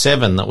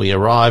 27 that we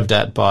arrived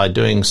at by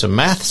doing some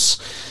maths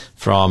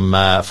from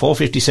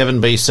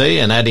 457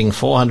 BC and adding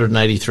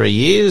 483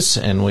 years,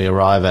 and we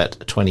arrive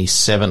at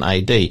 27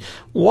 AD.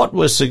 What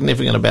was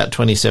significant about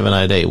 27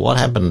 AD? What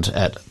happened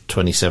at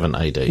 27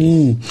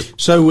 AD?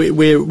 So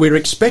we're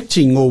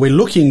expecting, or we're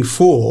looking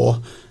for,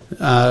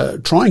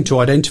 trying to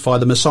identify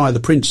the Messiah, the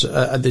Prince,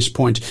 at this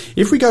point.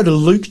 If we go to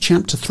Luke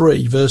chapter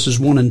 3, verses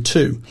 1 and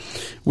 2,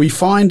 we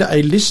find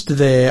a list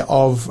there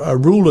of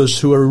rulers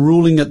who are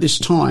ruling at this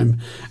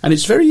time. And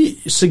it's very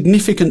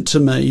significant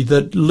to me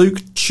that Luke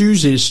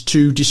chooses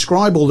to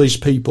describe all these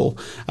people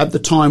at the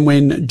time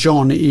when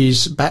John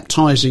is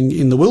baptizing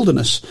in the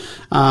wilderness.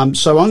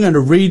 So I'm going to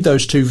read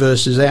those two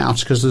verses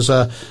out because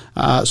there's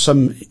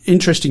some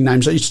interesting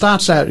names. It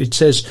starts out, it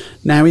says,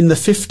 "Now in the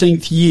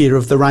 15th year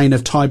of the reign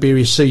of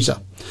Tiberius Caesar."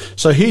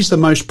 So he's the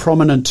most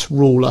prominent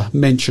ruler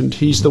mentioned.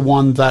 He's the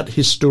one that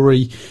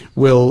history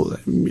will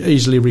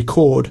easily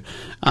record.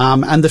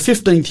 And the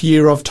 15th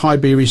year of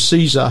Tiberius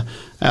Caesar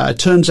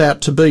turns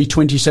out to be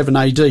 27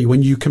 AD.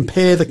 When you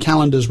compare the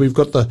calendars, we've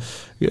got the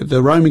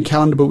Roman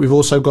calendar, but we've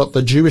also got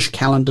the Jewish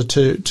calendar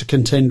to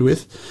contend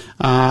with.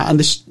 And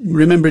this,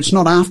 remember, it's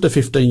not after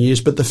 15 years,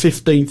 but the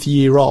 15th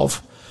year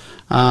of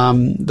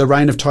the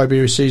reign of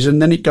Tiberius Caesar.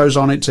 And then it goes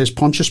on, it says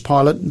Pontius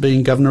Pilate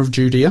being governor of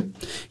Judea,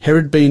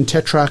 Herod being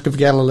tetrarch of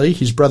Galilee,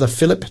 his brother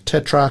Philip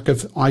tetrarch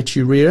of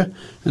Iturea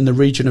and the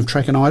region of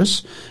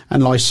Trachonitis,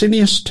 and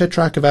Licinius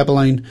tetrarch of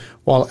Abilene,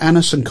 while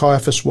Annas and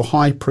Caiaphas were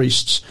high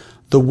priests.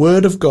 The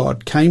word of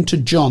God came to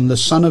John, the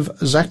son of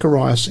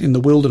Zacharias, in the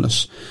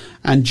wilderness,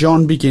 and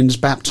John begins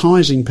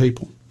baptizing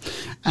people.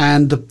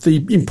 And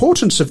the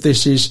importance of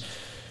this is,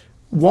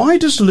 why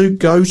does Luke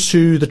go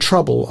to the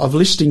trouble of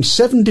listing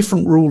 7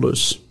 different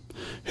rulers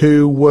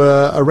who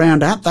were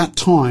around at that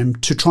time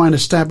to try and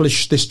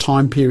establish this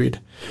time period?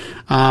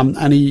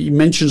 And he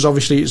mentions,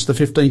 obviously, it's the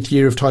 15th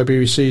year of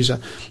Tiberius Caesar.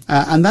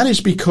 And that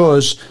is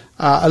because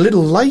a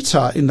little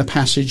later in the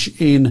passage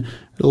in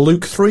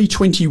Luke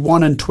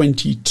 3:21 and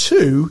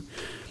 22,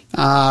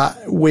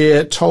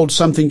 we're told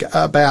something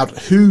about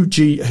who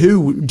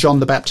John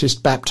the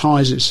Baptist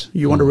baptizes.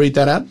 You want to read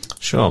that out?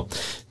 Sure.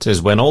 It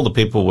says, "When all the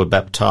people were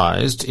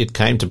baptized, it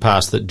came to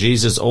pass that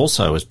Jesus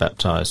also was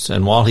baptized.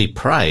 And while he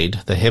prayed,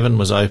 the heaven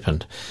was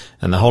opened,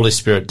 and the Holy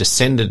Spirit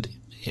descended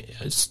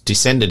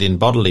in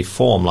bodily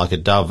form like a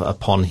dove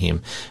upon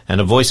him.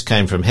 And a voice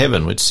came from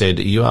heaven which said,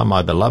 'You are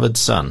my beloved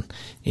Son.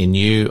 In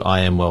you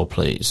I am well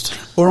pleased.'"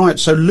 All right,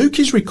 so Luke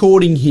is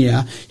recording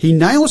here. He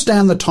nails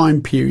down the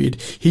time period.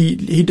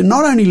 He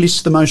not only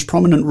lists the most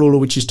prominent ruler,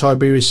 which is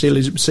Tiberius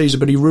Caesar,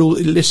 but he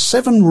lists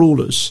 7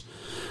 rulers,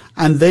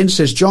 and then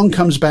says John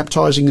comes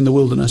baptizing in the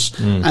wilderness,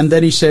 and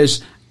then he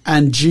says,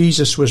 and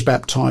Jesus was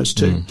baptized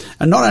too.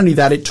 And not only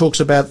that, it talks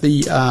about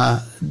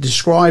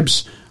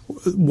describes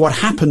what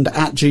happened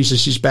at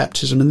Jesus'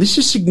 baptism. And this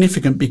is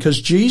significant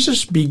because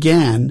Jesus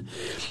began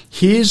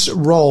his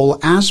role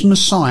as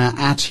Messiah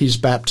at his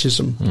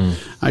baptism.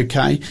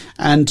 Okay.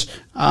 And,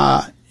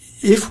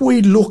 if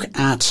we look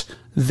at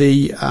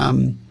the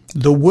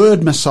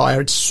word Messiah,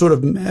 it's sort of,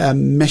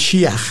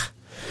 Mashiach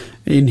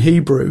in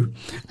Hebrew.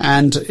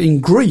 And in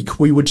Greek,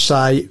 we would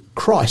say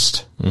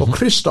Christ or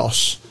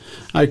Christos.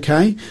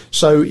 Okay,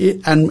 so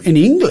and in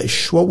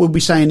English, what would we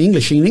say in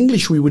English? In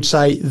English, we would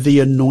say the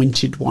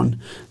Anointed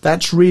One.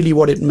 That's really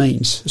what it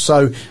means.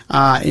 So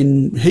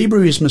in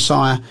Hebrew, he's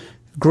Messiah.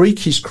 Greek,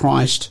 he's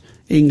Christ.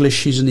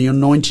 English, he's the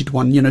Anointed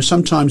One. You know,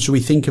 sometimes we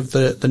think of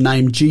the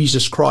name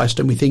Jesus Christ,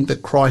 and we think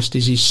that Christ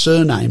is his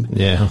surname.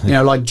 Yeah. You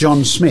know, like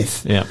John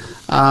Smith. Yeah.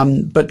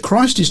 But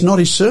Christ is not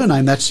his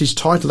surname. That's his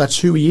title. That's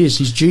who he is.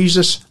 He's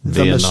Jesus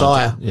the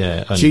Messiah.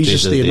 Yeah.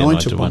 Jesus the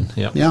Anointed One.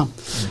 Yeah.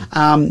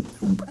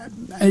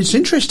 It's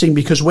interesting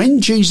because when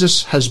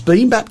Jesus has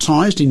been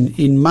baptized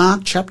in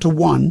Mark chapter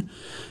 1,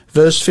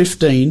 verse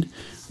 15,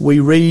 we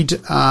read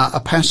a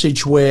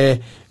passage where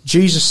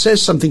Jesus says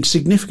something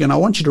significant. I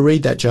want you to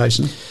read that,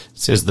 Jason. It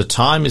says, "The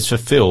time is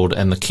fulfilled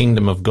and the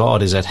kingdom of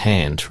God is at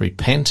hand.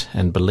 Repent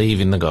and believe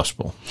in the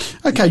gospel."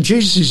 Okay,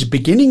 Jesus is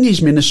beginning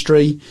his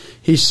ministry.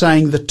 He's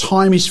saying the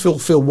time is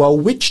fulfilled. Well,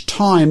 which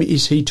time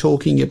is he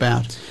talking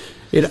about?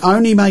 It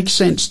only makes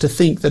sense to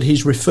think that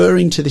he's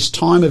referring to this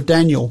time of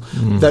Daniel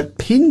that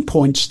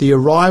pinpoints the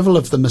arrival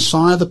of the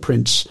Messiah, the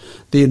Prince,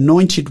 the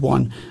Anointed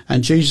One,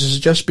 and Jesus has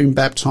just been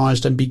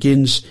baptized and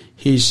begins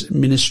his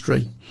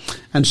ministry.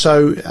 And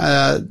so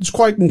it's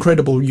quite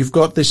incredible. You've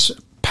got this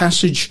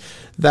passage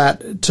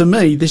that, to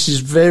me, this is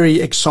very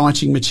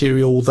exciting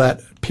material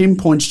that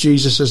pinpoints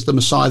Jesus as the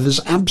Messiah. There's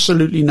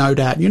absolutely no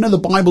doubt. You know, the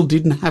Bible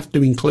didn't have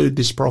to include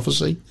this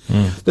prophecy.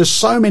 There's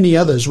so many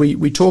others.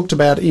 We talked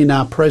about in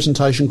our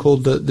presentation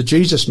called the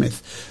Jesus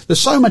myth.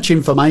 There's so much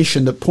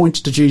information that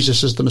points to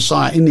Jesus as the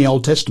Messiah in the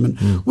Old Testament.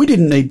 We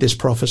didn't need this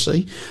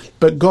prophecy,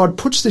 but God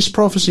puts this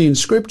prophecy in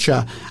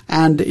Scripture,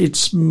 and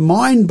it's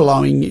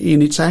mind-blowing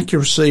in its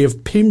accuracy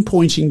of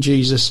pinpointing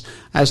Jesus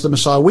as the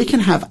Messiah. We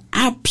can have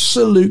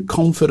absolute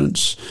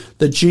confidence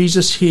that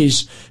Jesus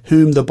is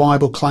whom the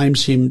Bible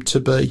claims him to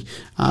be. be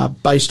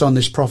based on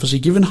this prophecy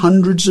given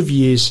hundreds of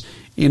years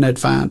in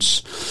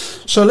advance.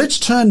 So let's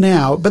turn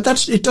now, but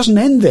it doesn't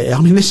end there.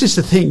 I mean, this is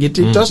the thing. It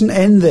doesn't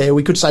end there.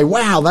 We could say,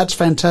 wow, that's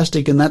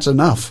fantastic and that's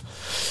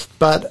enough.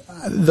 But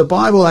the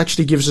Bible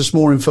actually gives us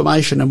more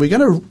information, and we're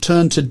going to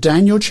turn to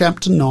Daniel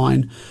chapter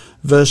 9,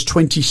 verse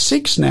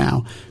 26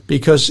 now,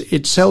 because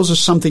it tells us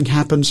something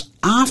happens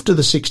after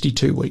the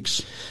 62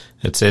 weeks.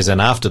 It says, and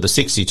after the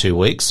 62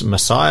 weeks,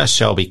 Messiah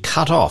shall be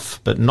cut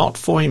off, but not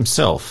for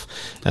himself.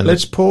 And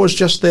let's pause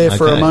just there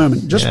for a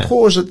moment. Just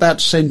pause at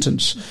that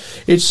sentence.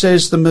 It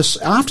says,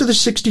 after the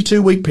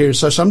 62-week period,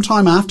 so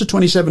sometime after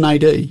 27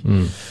 AD,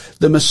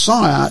 the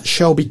Messiah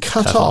shall be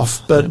cut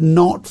off, but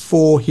not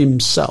for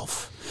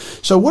himself.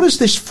 So what does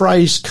this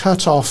phrase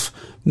cut off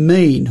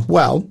mean?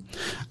 Well,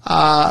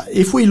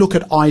 if we look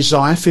at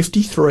Isaiah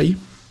 53,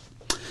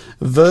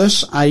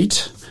 verse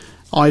 8,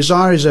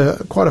 Isaiah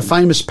is quite a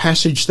famous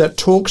passage that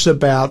talks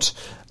about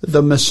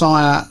the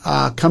Messiah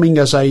coming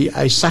as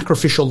a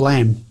sacrificial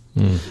lamb.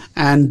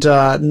 And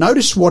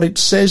notice what it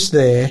says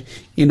there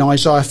in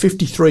Isaiah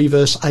 53,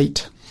 verse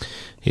 8.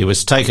 He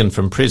was taken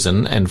from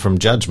prison and from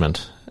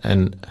judgment,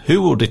 and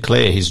who will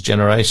declare his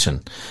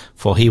generation?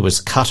 For he was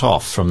cut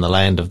off from the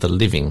land of the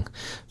living.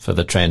 For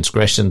the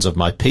transgressions of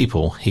my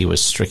people he was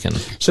stricken.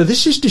 So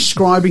this is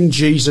describing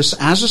Jesus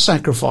as a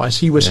sacrifice.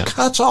 He was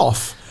cut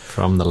off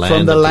from the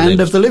land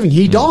of the living.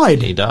 He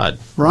died. He died.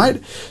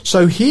 Right?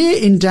 So here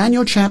in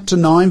Daniel chapter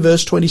 9,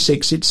 verse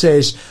 26, it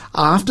says,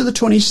 after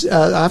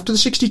the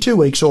 62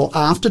 weeks, or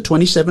after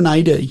 27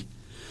 AD,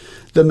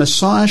 the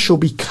Messiah shall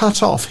be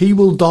cut off. He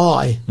will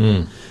die.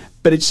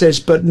 But it says,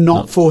 but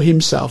not for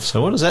himself.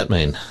 So what does that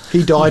mean?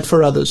 He died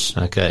for others.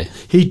 Okay.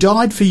 He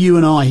died for you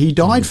and I. He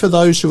died for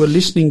those who are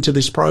listening to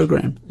this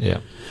program. Yeah.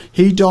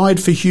 He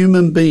died for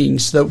human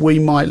beings that we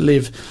might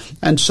live.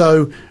 And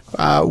so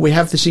we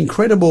have this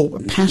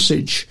incredible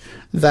passage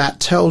that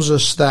tells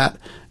us that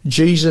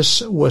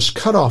Jesus was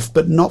cut off,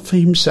 but not for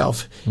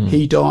himself.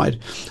 He died.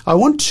 I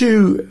want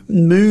to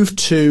move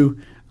to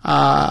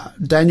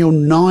Daniel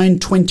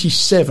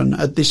 9:27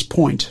 at this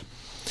point.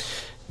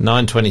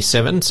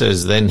 9:27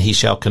 says, then he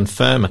shall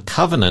confirm a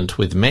covenant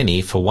with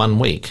many for 1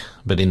 week,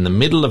 but in the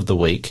middle of the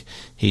week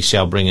he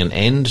shall bring an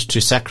end to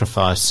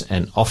sacrifice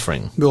and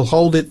offering. We'll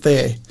hold it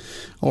there.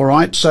 All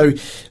right. So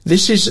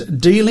this is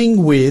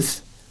dealing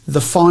with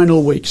the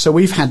final week. So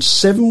we've had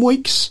 7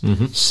 weeks,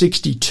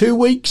 62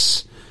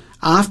 weeks.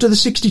 After the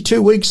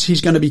 62 weeks,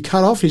 he's going to be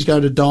cut off. He's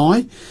going to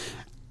die.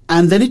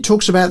 And then it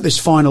talks about this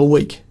final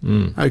week.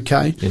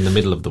 Okay. In the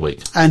middle of the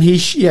week. And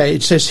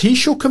it says, he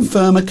shall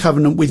confirm a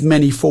covenant with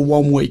many for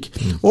 1 week.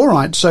 All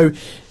right. So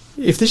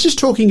if this is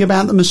talking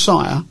about the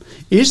Messiah,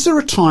 is there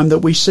a time that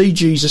we see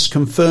Jesus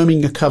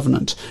confirming a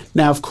covenant?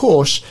 Now, of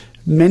course,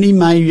 many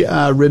may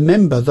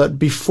remember that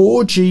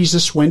before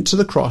Jesus went to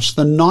the cross,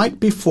 the night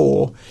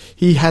before,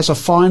 he has a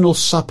final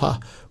supper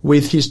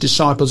with his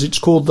disciples. It's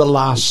called the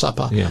Last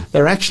Supper. Yeah.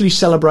 They're actually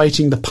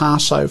celebrating the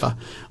Passover,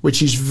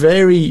 which is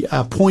very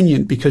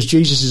poignant because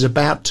Jesus is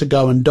about to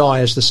go and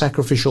die as the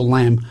sacrificial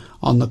lamb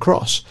on the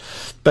cross.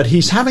 But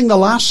he's having the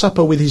Last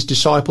Supper with his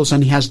disciples,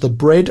 and he has the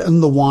bread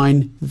and the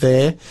wine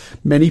there.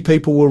 Many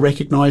people will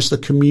recognize the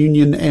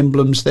communion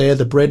emblems there,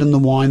 the bread and the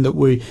wine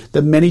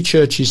that many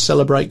churches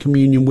celebrate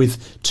communion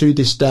with to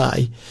this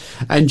day.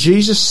 And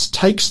Jesus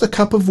takes the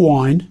cup of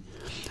wine,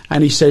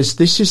 and he says,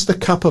 this is the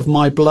cup of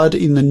my blood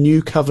in the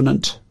new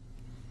covenant.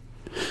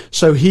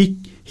 So he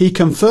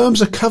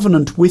confirms a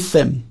covenant with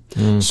them.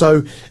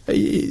 So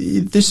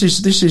this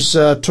is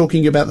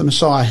talking about the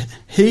Messiah.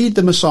 He,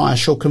 the Messiah,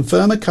 shall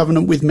confirm a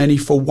covenant with many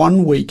for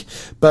 1 week,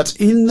 but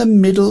in the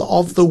middle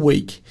of the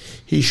week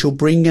he shall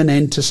bring an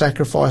end to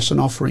sacrifice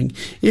and offering.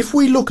 If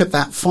we look at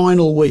that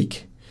final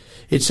week,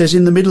 it says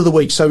in the middle of the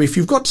week. So if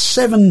you've got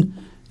 7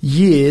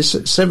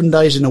 years, 7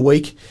 days in a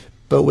week,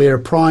 but we're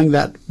applying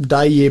that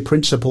day-year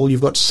principle,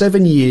 you've got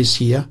 7 years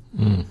here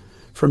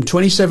from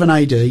 27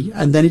 AD,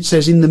 and then it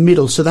says in the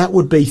middle, so that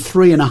would be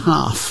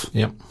 3.5.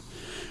 Yep.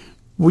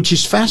 Which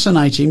is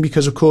fascinating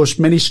because, of course,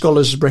 many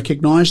scholars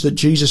recognise that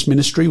Jesus'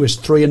 ministry was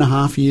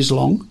 3.5 years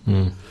long.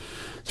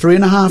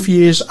 3.5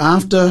 years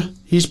after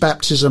his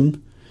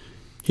baptism,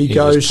 he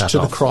goes to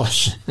the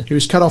cross. He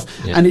was cut off.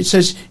 Yep. And it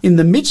says, in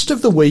the midst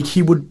of the week,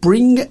 he would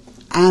bring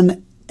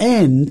an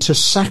end to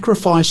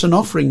sacrifice and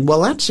offering.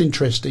 Well, that's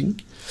interesting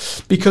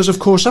because, of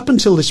course, up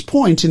until this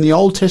point in the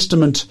Old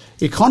Testament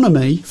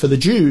economy for the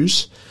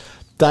Jews,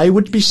 they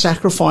would be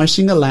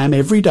sacrificing a lamb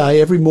every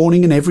day, every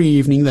morning and every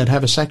evening. They'd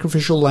have a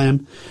sacrificial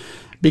lamb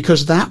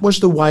because that was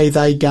the way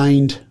they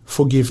gained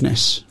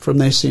forgiveness from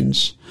their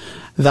sins.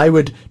 They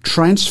would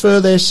transfer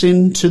their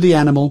sin to the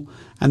animal,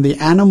 and the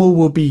animal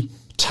would be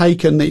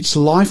taken, its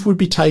life would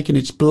be taken,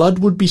 its blood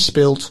would be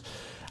spilt,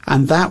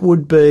 and that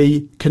would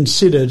be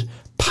considered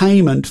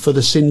payment for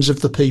the sins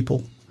of the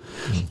people.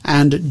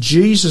 And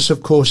Jesus,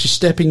 of course, is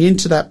stepping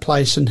into that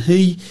place, and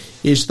he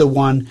is the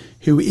one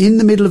who, in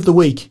the middle of the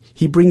week,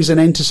 he brings an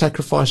end to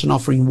sacrifice and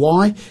offering.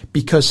 Why?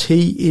 Because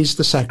he is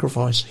the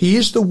sacrifice. He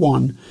is the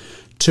one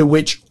to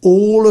which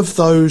all of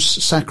those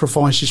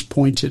sacrifices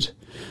pointed.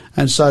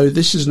 And so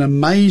this is an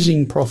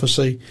amazing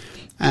prophecy.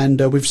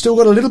 And we've still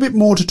got a little bit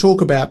more to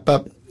talk about,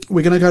 but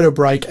we're going to go to a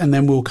break and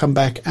then we'll come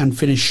back and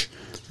finish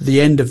the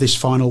end of this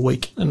final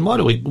week. And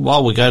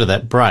while we go to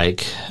that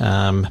break,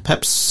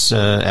 perhaps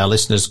our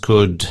listeners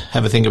could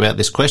have a think about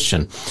this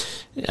question.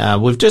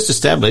 We've just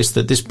established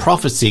that this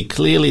prophecy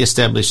clearly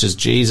establishes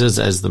Jesus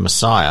as the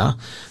Messiah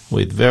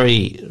with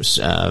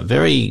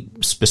very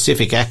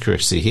specific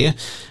accuracy here.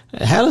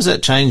 How does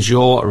that change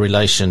your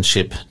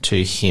relationship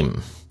to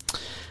him?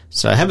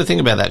 So have a think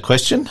about that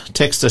question.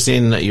 Text us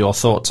in your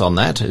thoughts on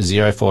that,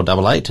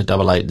 0488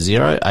 880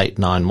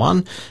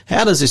 891.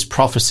 How does this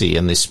prophecy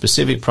and this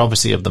specific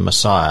prophecy of the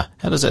Messiah,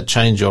 how does that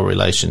change your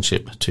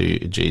relationship to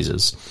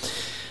Jesus?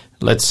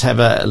 Let's have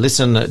a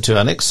listen to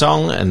our next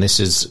song, and this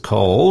is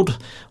called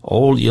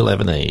All You'll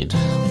Ever Need.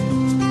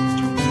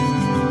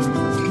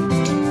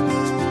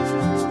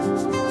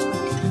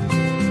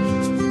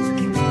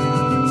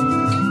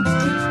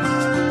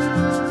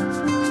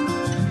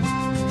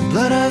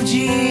 Blood of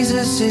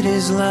Jesus, it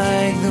is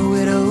like the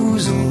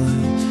widow's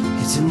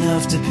oil. It's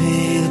enough to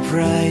pay the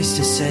price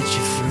to set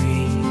you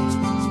free.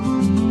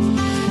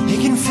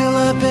 It can fill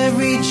up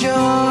every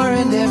jar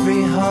and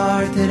every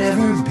heart that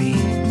ever beat.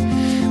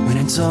 When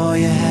it's all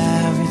you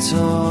have, it's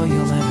all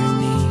you'll ever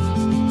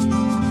need.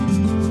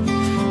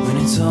 When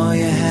it's all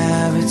you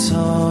have, it's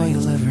all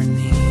you'll ever need.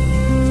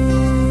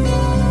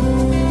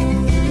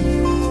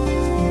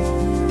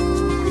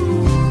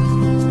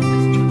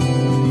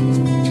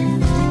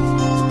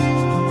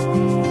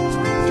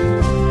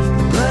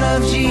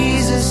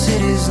 Jesus,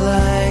 it is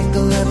like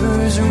the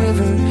leper's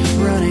river,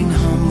 running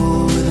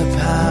humble with a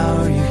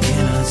power you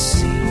cannot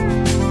see.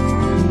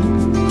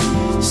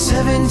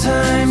 7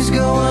 times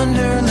go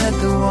under, let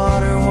the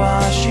water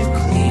wash you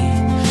clean.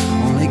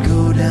 Only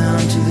go down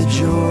to the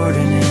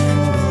Jordan and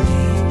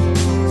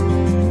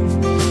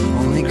believe.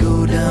 Only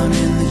go down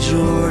in the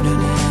Jordan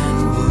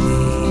and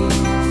believe.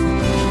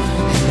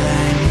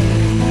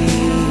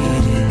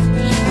 And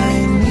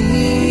I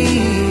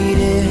need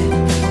it.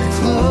 The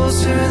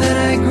closer that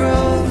I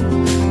grow,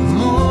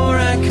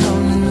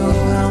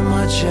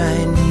 I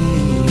need.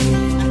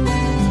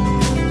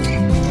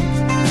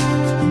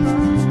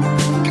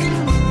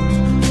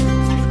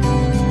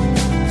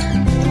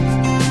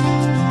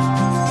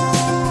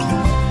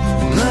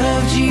 Blood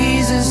of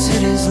Jesus,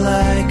 it is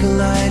like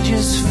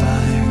Elijah's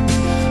fire,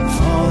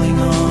 falling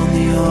on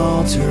the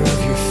altar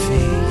of your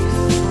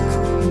faith.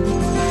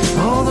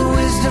 All the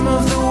wisdom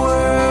of the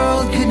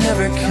world could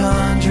never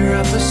conjure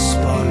up a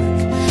spark,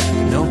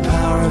 but no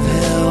power of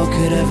hell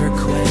could ever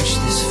quench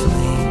this flame.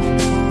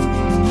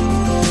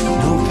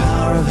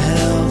 Of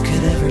hell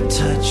could ever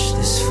touch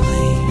this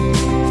flame.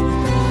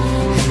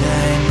 And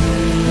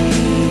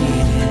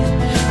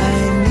I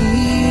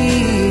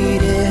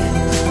need it.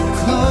 The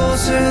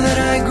closer that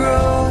I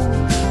grow,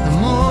 the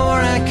more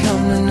I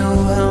come to know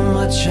how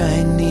much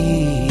I need.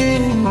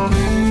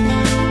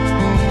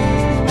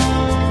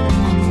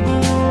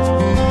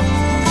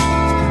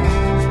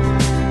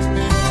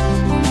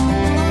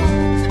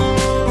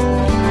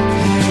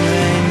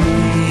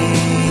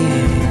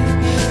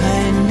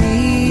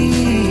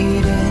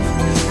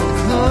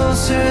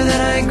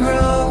 That I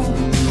grow,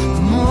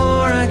 the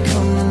more I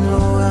come to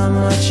know how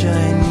much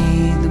I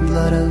need the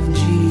blood of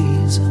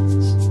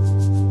Jesus.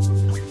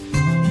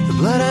 The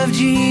blood of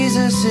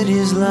Jesus, it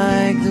is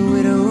like the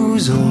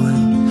widow's oil.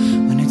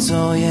 When it's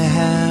all you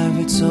have,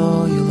 it's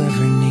all you'll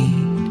ever need.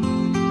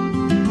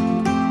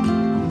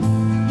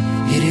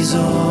 It is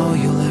all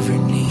you'll ever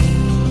need.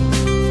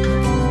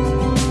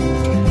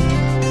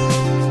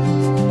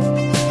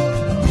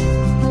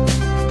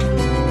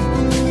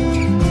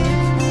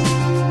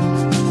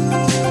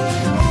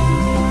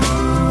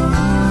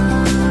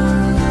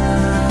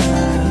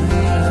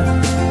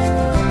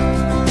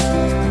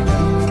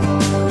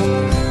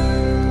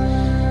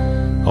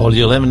 All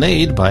You'll Ever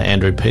Need by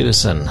Andrew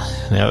Peterson.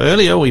 Now,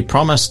 earlier we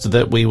promised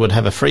that we would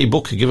have a free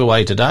book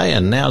giveaway today,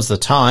 and now's the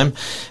time.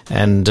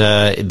 And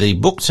the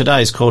book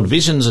today is called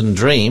Visions and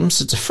Dreams.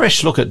 It's a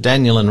fresh look at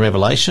Daniel and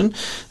Revelation.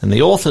 And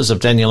the authors of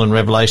Daniel and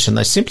Revelation,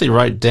 they simply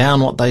wrote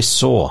down what they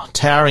saw: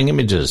 towering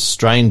images,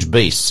 strange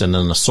beasts, and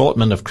an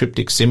assortment of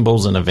cryptic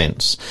symbols and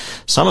events.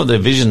 Some of their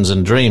visions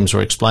and dreams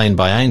were explained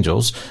by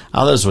angels.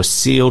 Others were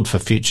sealed for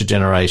future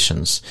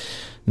generations.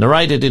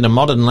 Narrated in a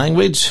modern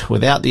language,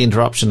 without the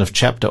interruption of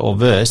chapter or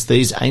verse,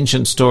 these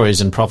ancient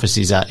stories and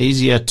prophecies are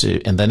easier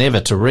than ever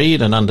to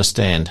read and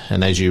understand.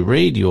 And as you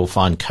read, you will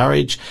find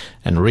courage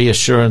and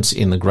reassurance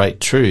in the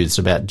great truths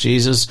about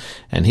Jesus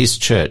and his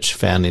church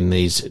found in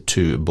these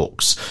 2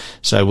 books.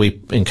 So we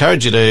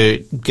encourage you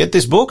to get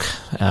this book,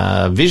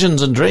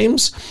 Visions and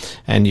Dreams,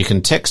 and you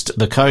can text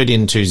the code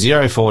into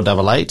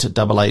 0488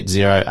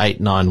 880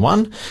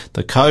 891.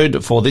 The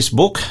code for this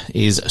book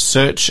is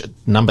search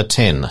number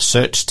 10.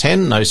 Search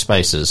 10, no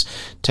spaces.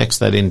 Text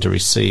that in to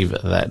receive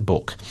that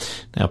book.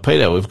 Now,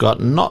 Peter, we've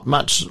got not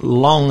much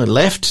long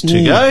left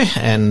to go,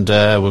 and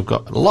we've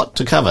got a lot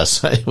to cover,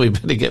 so we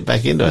better get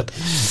back into it.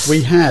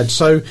 We had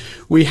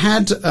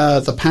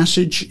the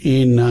passage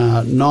in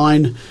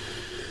 9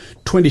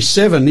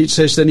 27, it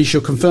says, "Then he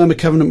shall confirm a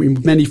covenant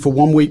with many for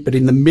 1 week, but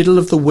in the middle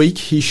of the week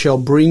he shall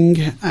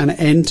bring an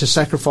end to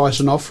sacrifice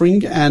and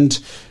offering." And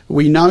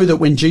we know that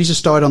when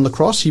Jesus died on the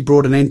cross, he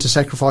brought an end to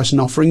sacrifice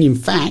and offering. In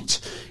fact,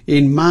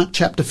 in Mark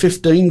chapter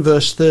 15,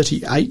 verse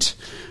 38,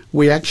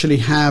 we actually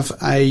have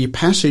a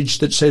passage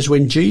that says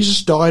when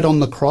Jesus died on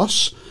the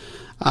cross,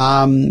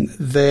 I'll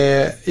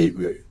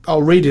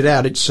read it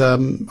out. It's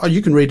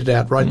you can read it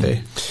out right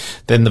there.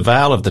 "Then the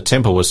veil of the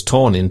temple was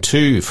torn in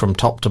two from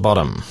top to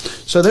bottom."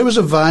 So there was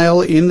a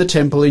veil in the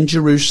temple in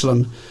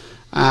Jerusalem.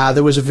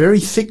 There was a very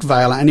thick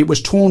veil, and it was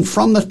torn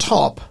from the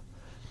top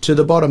to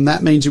the bottom.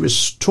 That means it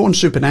was torn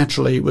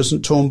supernaturally. It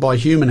wasn't torn by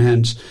human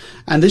hands.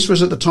 And this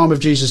was at the time of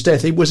Jesus'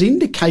 death. It was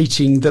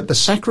indicating that the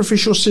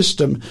sacrificial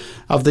system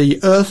of the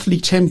earthly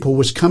temple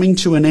was coming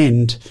to an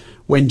end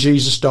when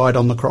Jesus died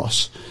on the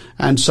cross.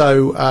 And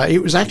so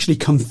it was actually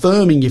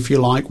confirming, if you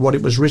like, what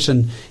it was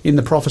written in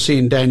the prophecy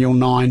in Daniel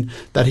 9,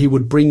 that he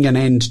would bring an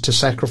end to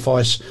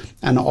sacrifice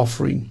and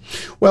offering.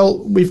 Well,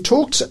 we've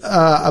talked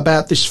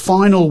about this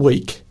final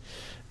week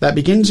that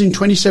begins in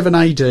 27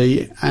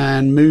 AD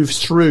and moves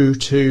through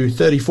to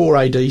 34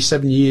 AD,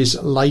 7 years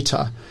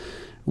later.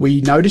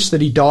 We notice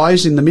that he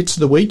dies in the midst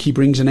of the week. He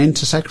brings an end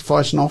to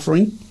sacrifice and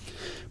offering.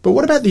 But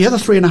what about the other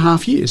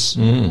 3.5 years?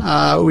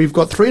 We've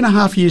got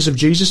 3.5 years of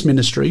Jesus'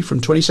 ministry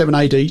from 27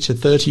 AD to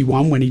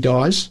 31 when he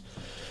dies.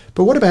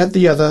 But what about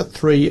the other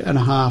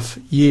 3.5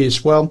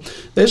 years? Well,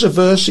 there's a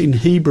verse in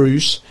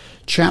Hebrews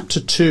chapter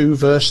 2,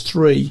 verse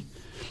 3,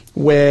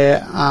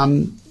 where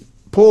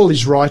Paul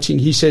is writing.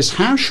 He says,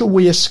 "How shall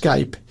we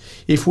escape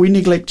if we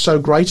neglect so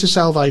great a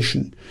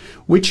salvation,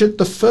 which at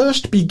the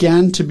first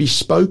began to be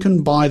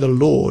spoken by the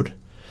Lord,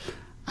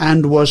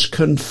 and was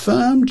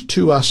confirmed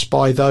to us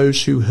by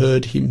those who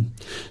heard him?"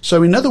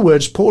 So in other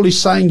words, Paul is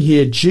saying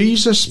here,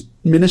 Jesus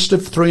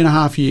ministered for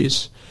 3.5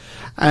 years,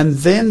 and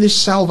then this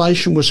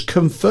salvation was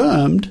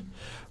confirmed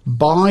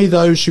by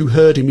those who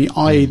heard him,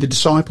 i.e. the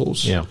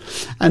disciples. Yeah.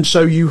 And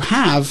so you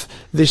have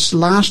this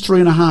last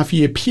 3.5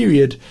 year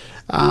period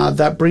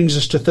that brings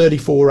us to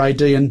 34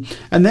 AD.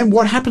 And then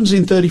what happens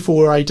in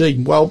 34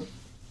 AD? Well,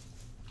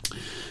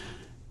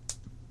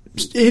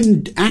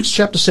 in Acts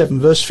chapter 7,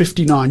 verse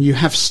 59, you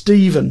have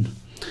Stephen,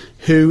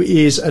 who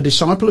is a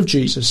disciple of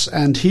Jesus,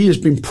 and he has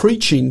been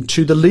preaching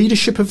to the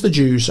leadership of the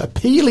Jews,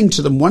 appealing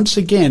to them once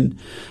again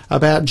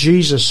about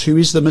Jesus, who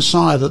is the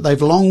Messiah that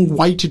they've long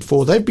waited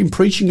for. They've been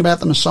preaching about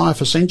the Messiah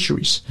for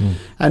centuries,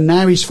 and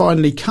now he's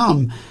finally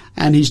come,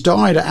 and he's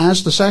died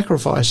as the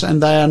sacrifice,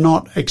 and they are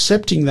not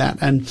accepting that,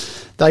 and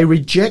they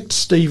reject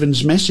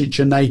Stephen's message.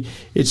 And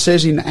it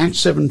says in Acts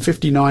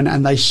 7:59,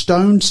 "And they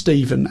stoned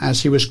Stephen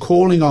as he was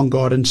calling on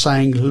God and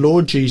saying,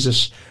 'Lord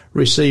Jesus,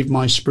 receive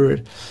my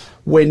spirit.'"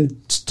 When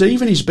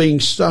Stephen is being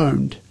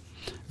stoned,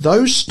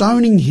 those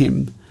stoning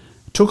him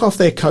took off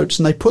their coats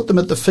and they put them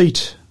at the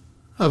feet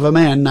of a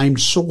man named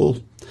Saul.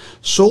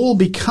 Saul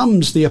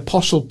becomes the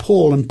Apostle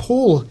Paul, and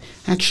Paul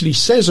actually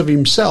says of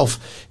himself,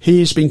 he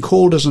has been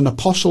called as an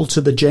apostle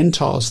to the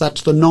Gentiles.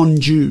 That's the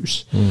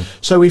non-Jews.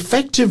 So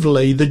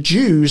effectively, the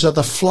Jews are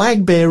the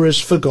flag bearers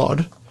for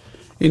God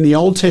in the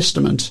Old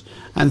Testament,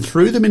 and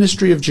through the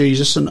ministry of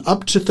Jesus and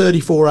up to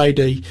 34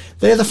 AD,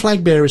 they're the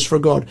flag bearers for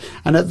God.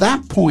 And at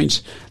that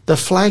point, the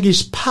flag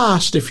is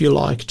passed, if you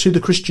like, to the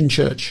Christian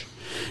church.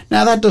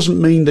 Now, that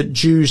doesn't mean that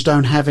Jews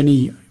don't have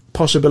any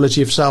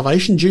possibility of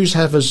salvation. Jews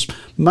have as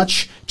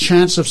much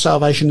chance of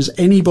salvation as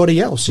anybody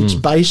else. It's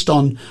based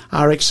on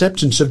our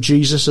acceptance of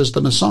Jesus as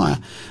the Messiah.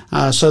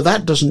 So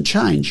that doesn't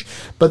change.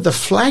 But the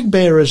flag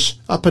bearers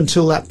up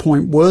until that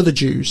point were the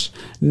Jews.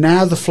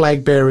 Now the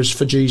flag bearers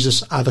for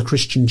Jesus are the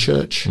Christian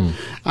church,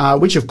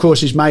 which of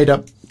course is made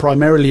up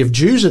primarily of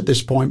Jews at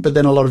this point, but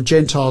then a lot of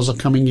Gentiles are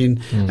coming in,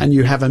 and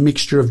you have a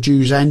mixture of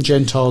Jews and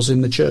Gentiles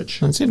in the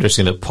church. It's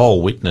interesting that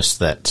Paul witnessed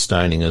that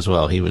stoning as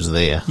well. He was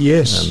there.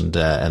 Yes.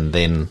 And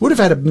then would have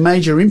had a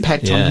major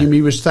impact on him.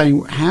 He was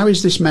saying, how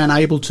is this man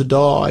able to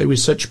die with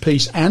such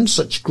peace and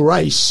such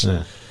grace?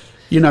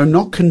 You know,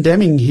 not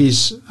condemning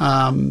his,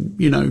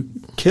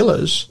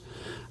 killers.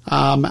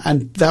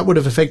 And that would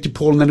have affected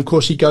Paul. And then, of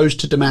course, he goes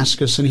to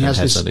Damascus and he has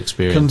this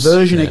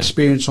conversion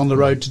experience on the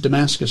road to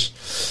Damascus.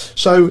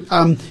 So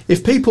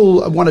if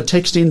people want to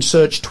text in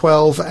Search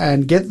 12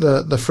 and get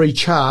the free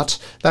chart,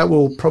 that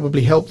will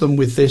probably help them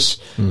with this.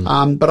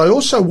 But I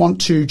also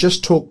want to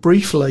just talk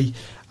briefly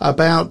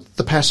about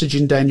the passage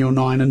in Daniel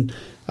 9. And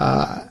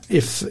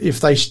if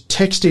they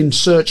text in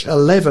Search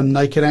 11,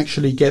 they can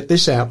actually get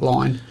this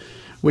outline,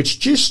 which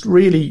just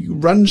really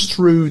runs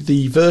through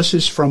the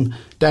verses from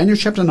Daniel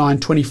chapter 9,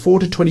 24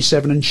 to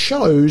 27, and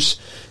shows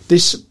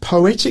this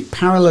poetic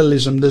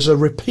parallelism. There's a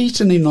repeat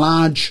and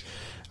enlarge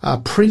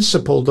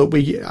principle that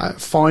we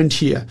find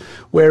here,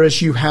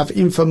 whereas you have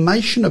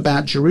information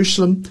about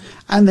Jerusalem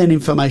and then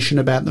information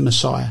about the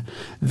Messiah.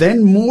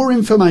 Then more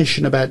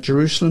information about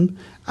Jerusalem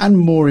and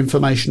more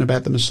information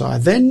about the Messiah.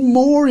 Then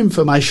more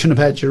information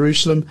about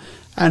Jerusalem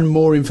and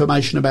more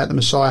information about the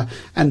Messiah.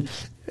 And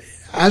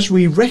as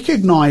we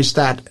recognize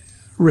that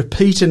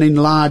repeated in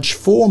large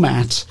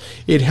format,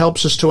 it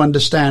helps us to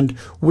understand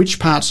which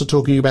parts are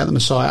talking about the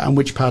Messiah and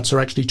which parts are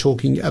actually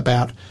talking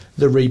about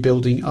the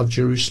rebuilding of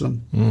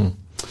Jerusalem.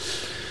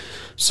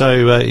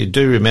 So you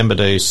do remember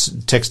to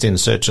text in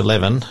Search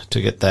 11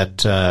 to get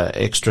that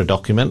extra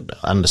document,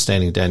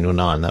 Understanding Daniel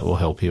 9. That will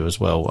help you as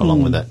well,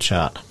 along with that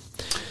chart.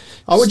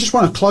 I would just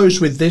want to close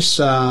with this,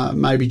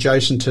 maybe,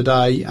 Jason,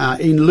 today.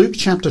 In Luke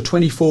chapter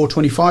 24,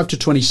 25 to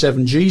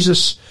 27,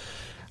 Jesus,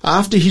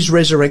 after his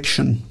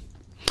resurrection,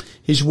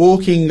 he's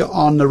walking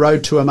on the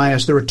road to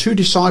Emmaus. There are two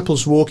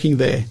disciples walking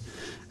there,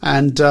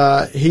 and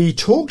he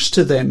talks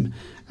to them,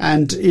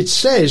 and it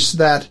says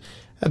that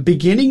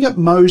beginning at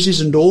Moses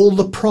and all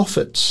the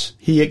prophets,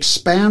 he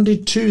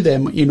expounded to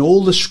them in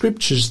all the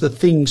scriptures the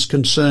things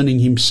concerning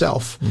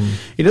himself.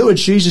 In other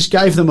words, Jesus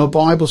gave them a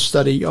Bible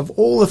study of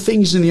all the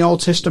things in the Old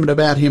Testament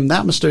about him.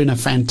 That must have been a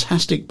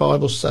fantastic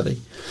Bible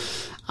study.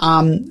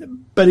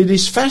 But it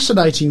is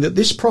fascinating that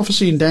this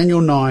prophecy in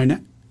Daniel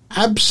 9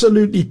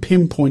 absolutely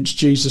pinpoints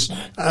Jesus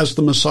as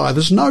the Messiah.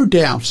 There's no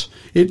doubt.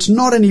 It's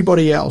not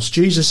anybody else.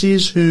 Jesus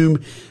is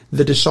whom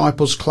the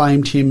disciples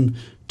claimed him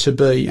to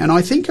be. And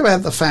I think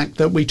about the fact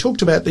that we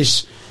talked about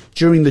this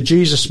during the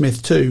Jesus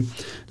Myth too,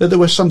 that there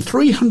were some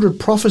 300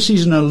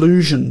 prophecies and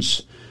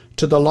allusions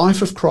to the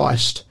life of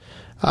Christ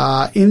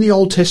in the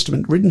Old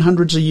Testament, written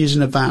hundreds of years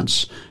in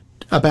advance,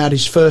 about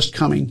his first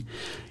coming.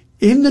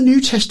 In the New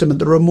Testament,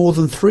 there are more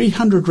than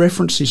 300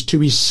 references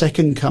to his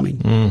second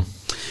coming.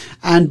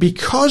 And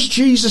because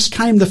Jesus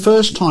came the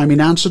first time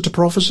in answer to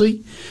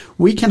prophecy,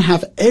 we can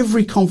have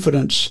every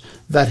confidence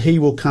that he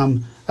will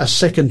come a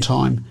second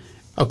time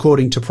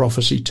according to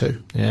prophecy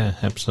too. Yeah,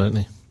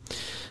 absolutely.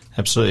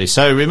 Absolutely.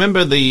 So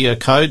remember the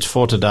codes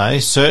for today.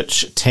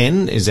 Search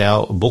 10 is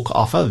our book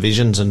offer,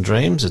 Visions and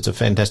Dreams. It's a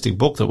fantastic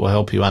book that will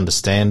help you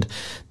understand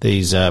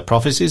these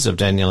prophecies of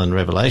Daniel and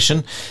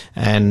Revelation.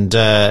 And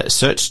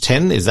Search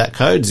 10 is that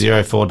code,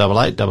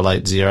 0488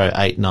 880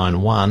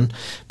 891.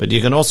 But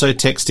you can also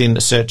text in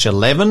Search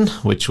 11,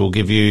 which will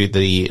give you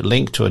the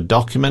link to a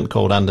document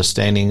called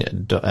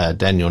Understanding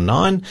Daniel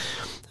 9.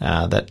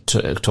 That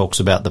talks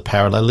about the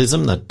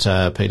parallelism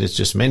that Peter's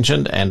just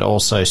mentioned, and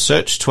also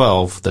Search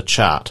 12, the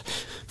chart.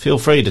 Feel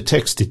free to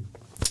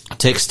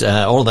text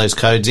all those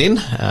codes in.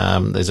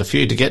 There's a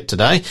few to get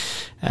today,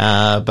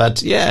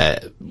 but yeah,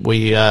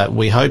 we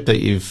hope that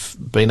you've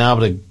been able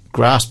to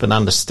grasp an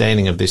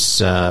understanding of this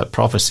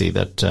prophecy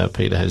that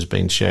Peter has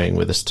been sharing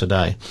with us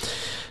today.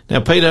 Now,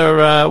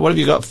 Peter, what have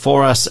you got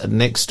for us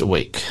next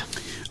week?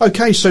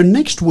 Okay, so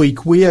next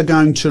week we are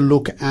going to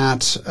look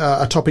at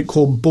a topic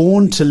called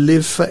Born to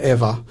Live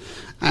Forever.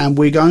 And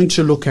we're going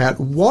to look at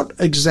what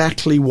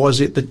exactly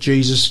was it that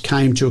Jesus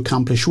came to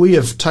accomplish. We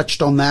have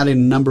touched on that in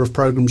a number of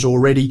programs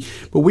already,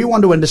 but we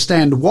want to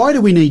understand, why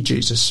do we need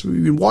Jesus?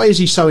 Why is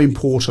he so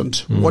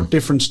important? What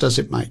difference does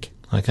it make?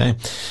 Okay.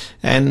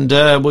 And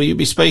will you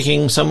be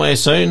speaking somewhere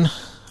soon?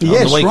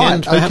 Yes,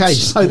 weekend, right. perhaps? Okay,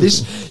 so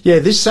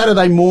this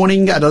Saturday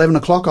morning at 11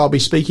 o'clock, I'll be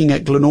speaking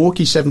at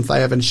Glenorchy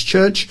Seventh-day Adventist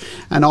Church,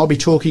 and I'll be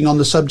talking on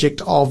the subject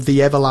of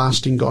the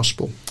everlasting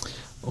gospel.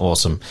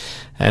 Awesome.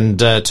 And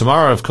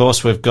tomorrow, of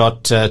course, we've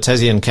got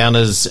Tassie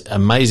Encounters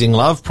Amazing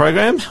Love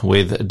program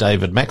with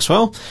David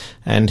Maxwell,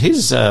 and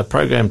his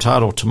program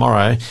title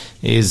tomorrow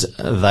is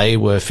They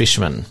Were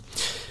Fishermen.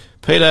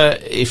 Peter,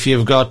 if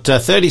you've got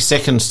 30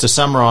 seconds to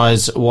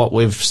summarise what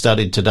we've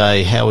studied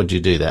today, how would you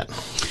do that?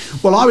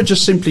 Well, I would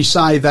just simply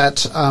say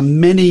that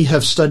many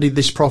have studied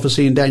this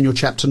prophecy in Daniel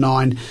chapter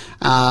 9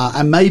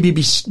 and maybe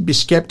be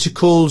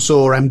sceptical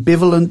or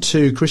ambivalent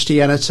to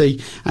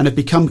Christianity and have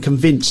become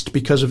convinced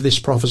because of this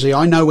prophecy.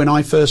 I know when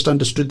I first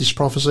understood this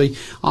prophecy,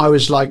 I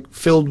was like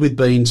filled with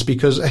beans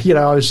because,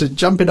 I was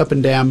jumping up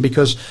and down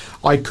because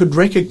I could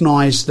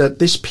recognise that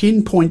this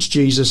pinpoints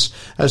Jesus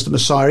as the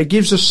Messiah. It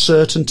gives us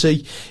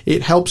certainty.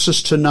 It helps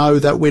us to know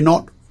that we're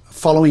not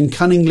following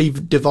cunningly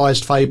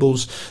devised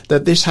fables,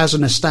 that this has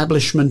an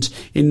establishment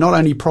in not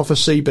only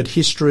prophecy but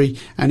history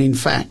and in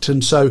fact.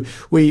 And so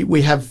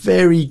we have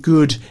very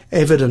good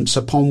evidence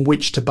upon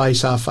which to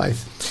base our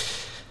faith.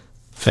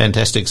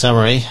 Fantastic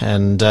summary,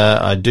 and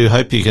I do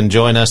hope you can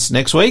join us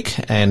next week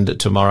and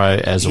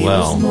tomorrow as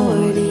well. It was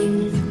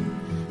morning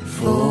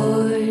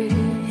for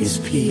his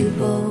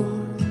people,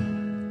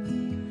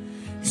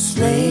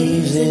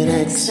 slaves in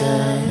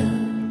exile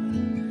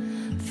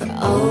for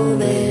all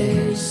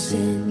their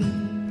sin.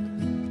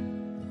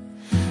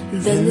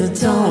 Then the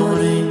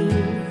dawning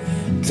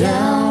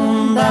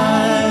down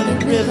by the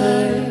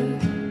river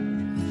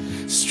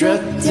struck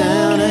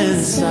down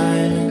and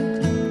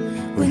silent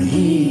when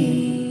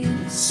he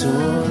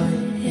saw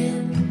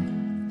him,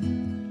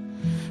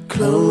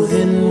 clothed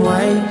in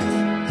white,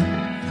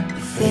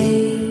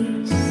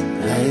 face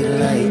like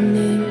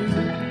lightning,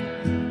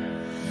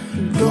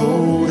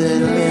 gold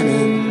and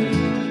linen,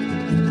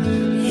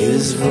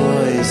 his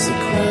voice a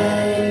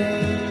cry,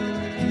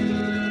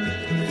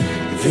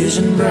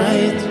 vision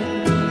bright,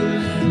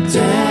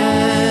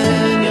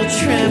 Daniel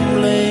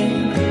trembling,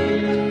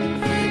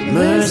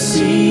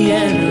 mercy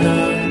and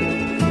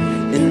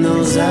love in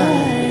those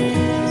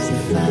eyes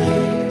of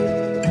fire.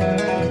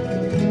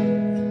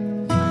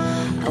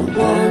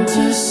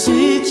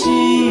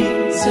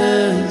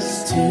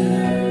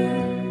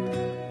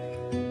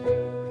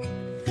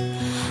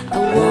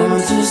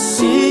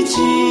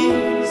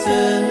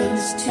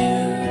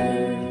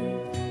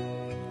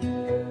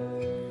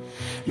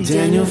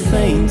 Daniel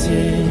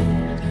fainted.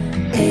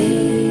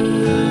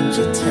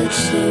 Angel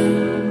touched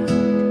him,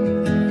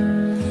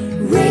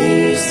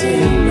 raised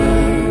him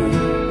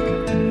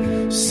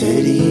up,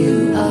 said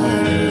you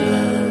are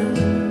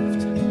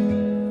loved.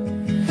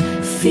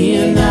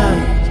 Fear not,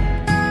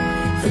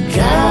 for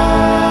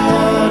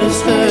God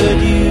has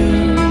heard you.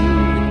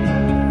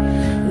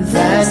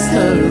 That's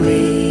the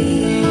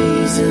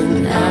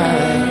reason I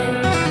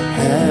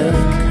have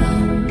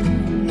come.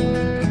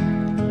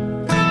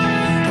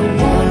 I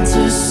want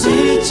to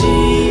see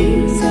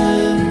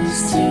Jesus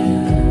too.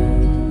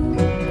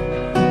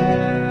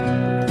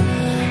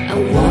 I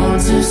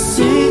want to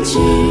see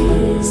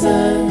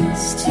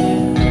Jesus too.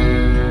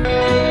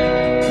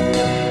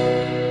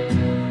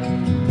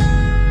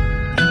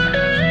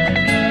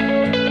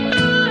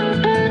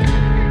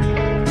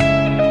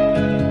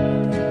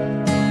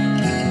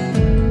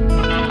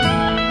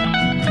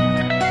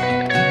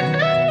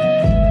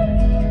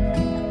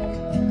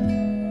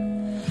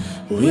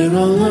 We're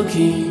all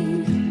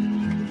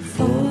looking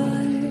for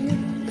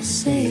a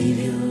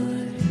Savior.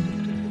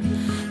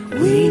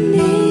 We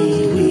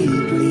need, we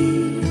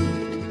bleed,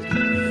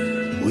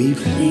 we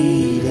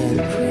plead and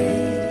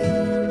pray.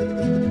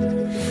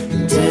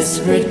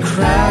 Desperate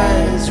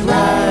cries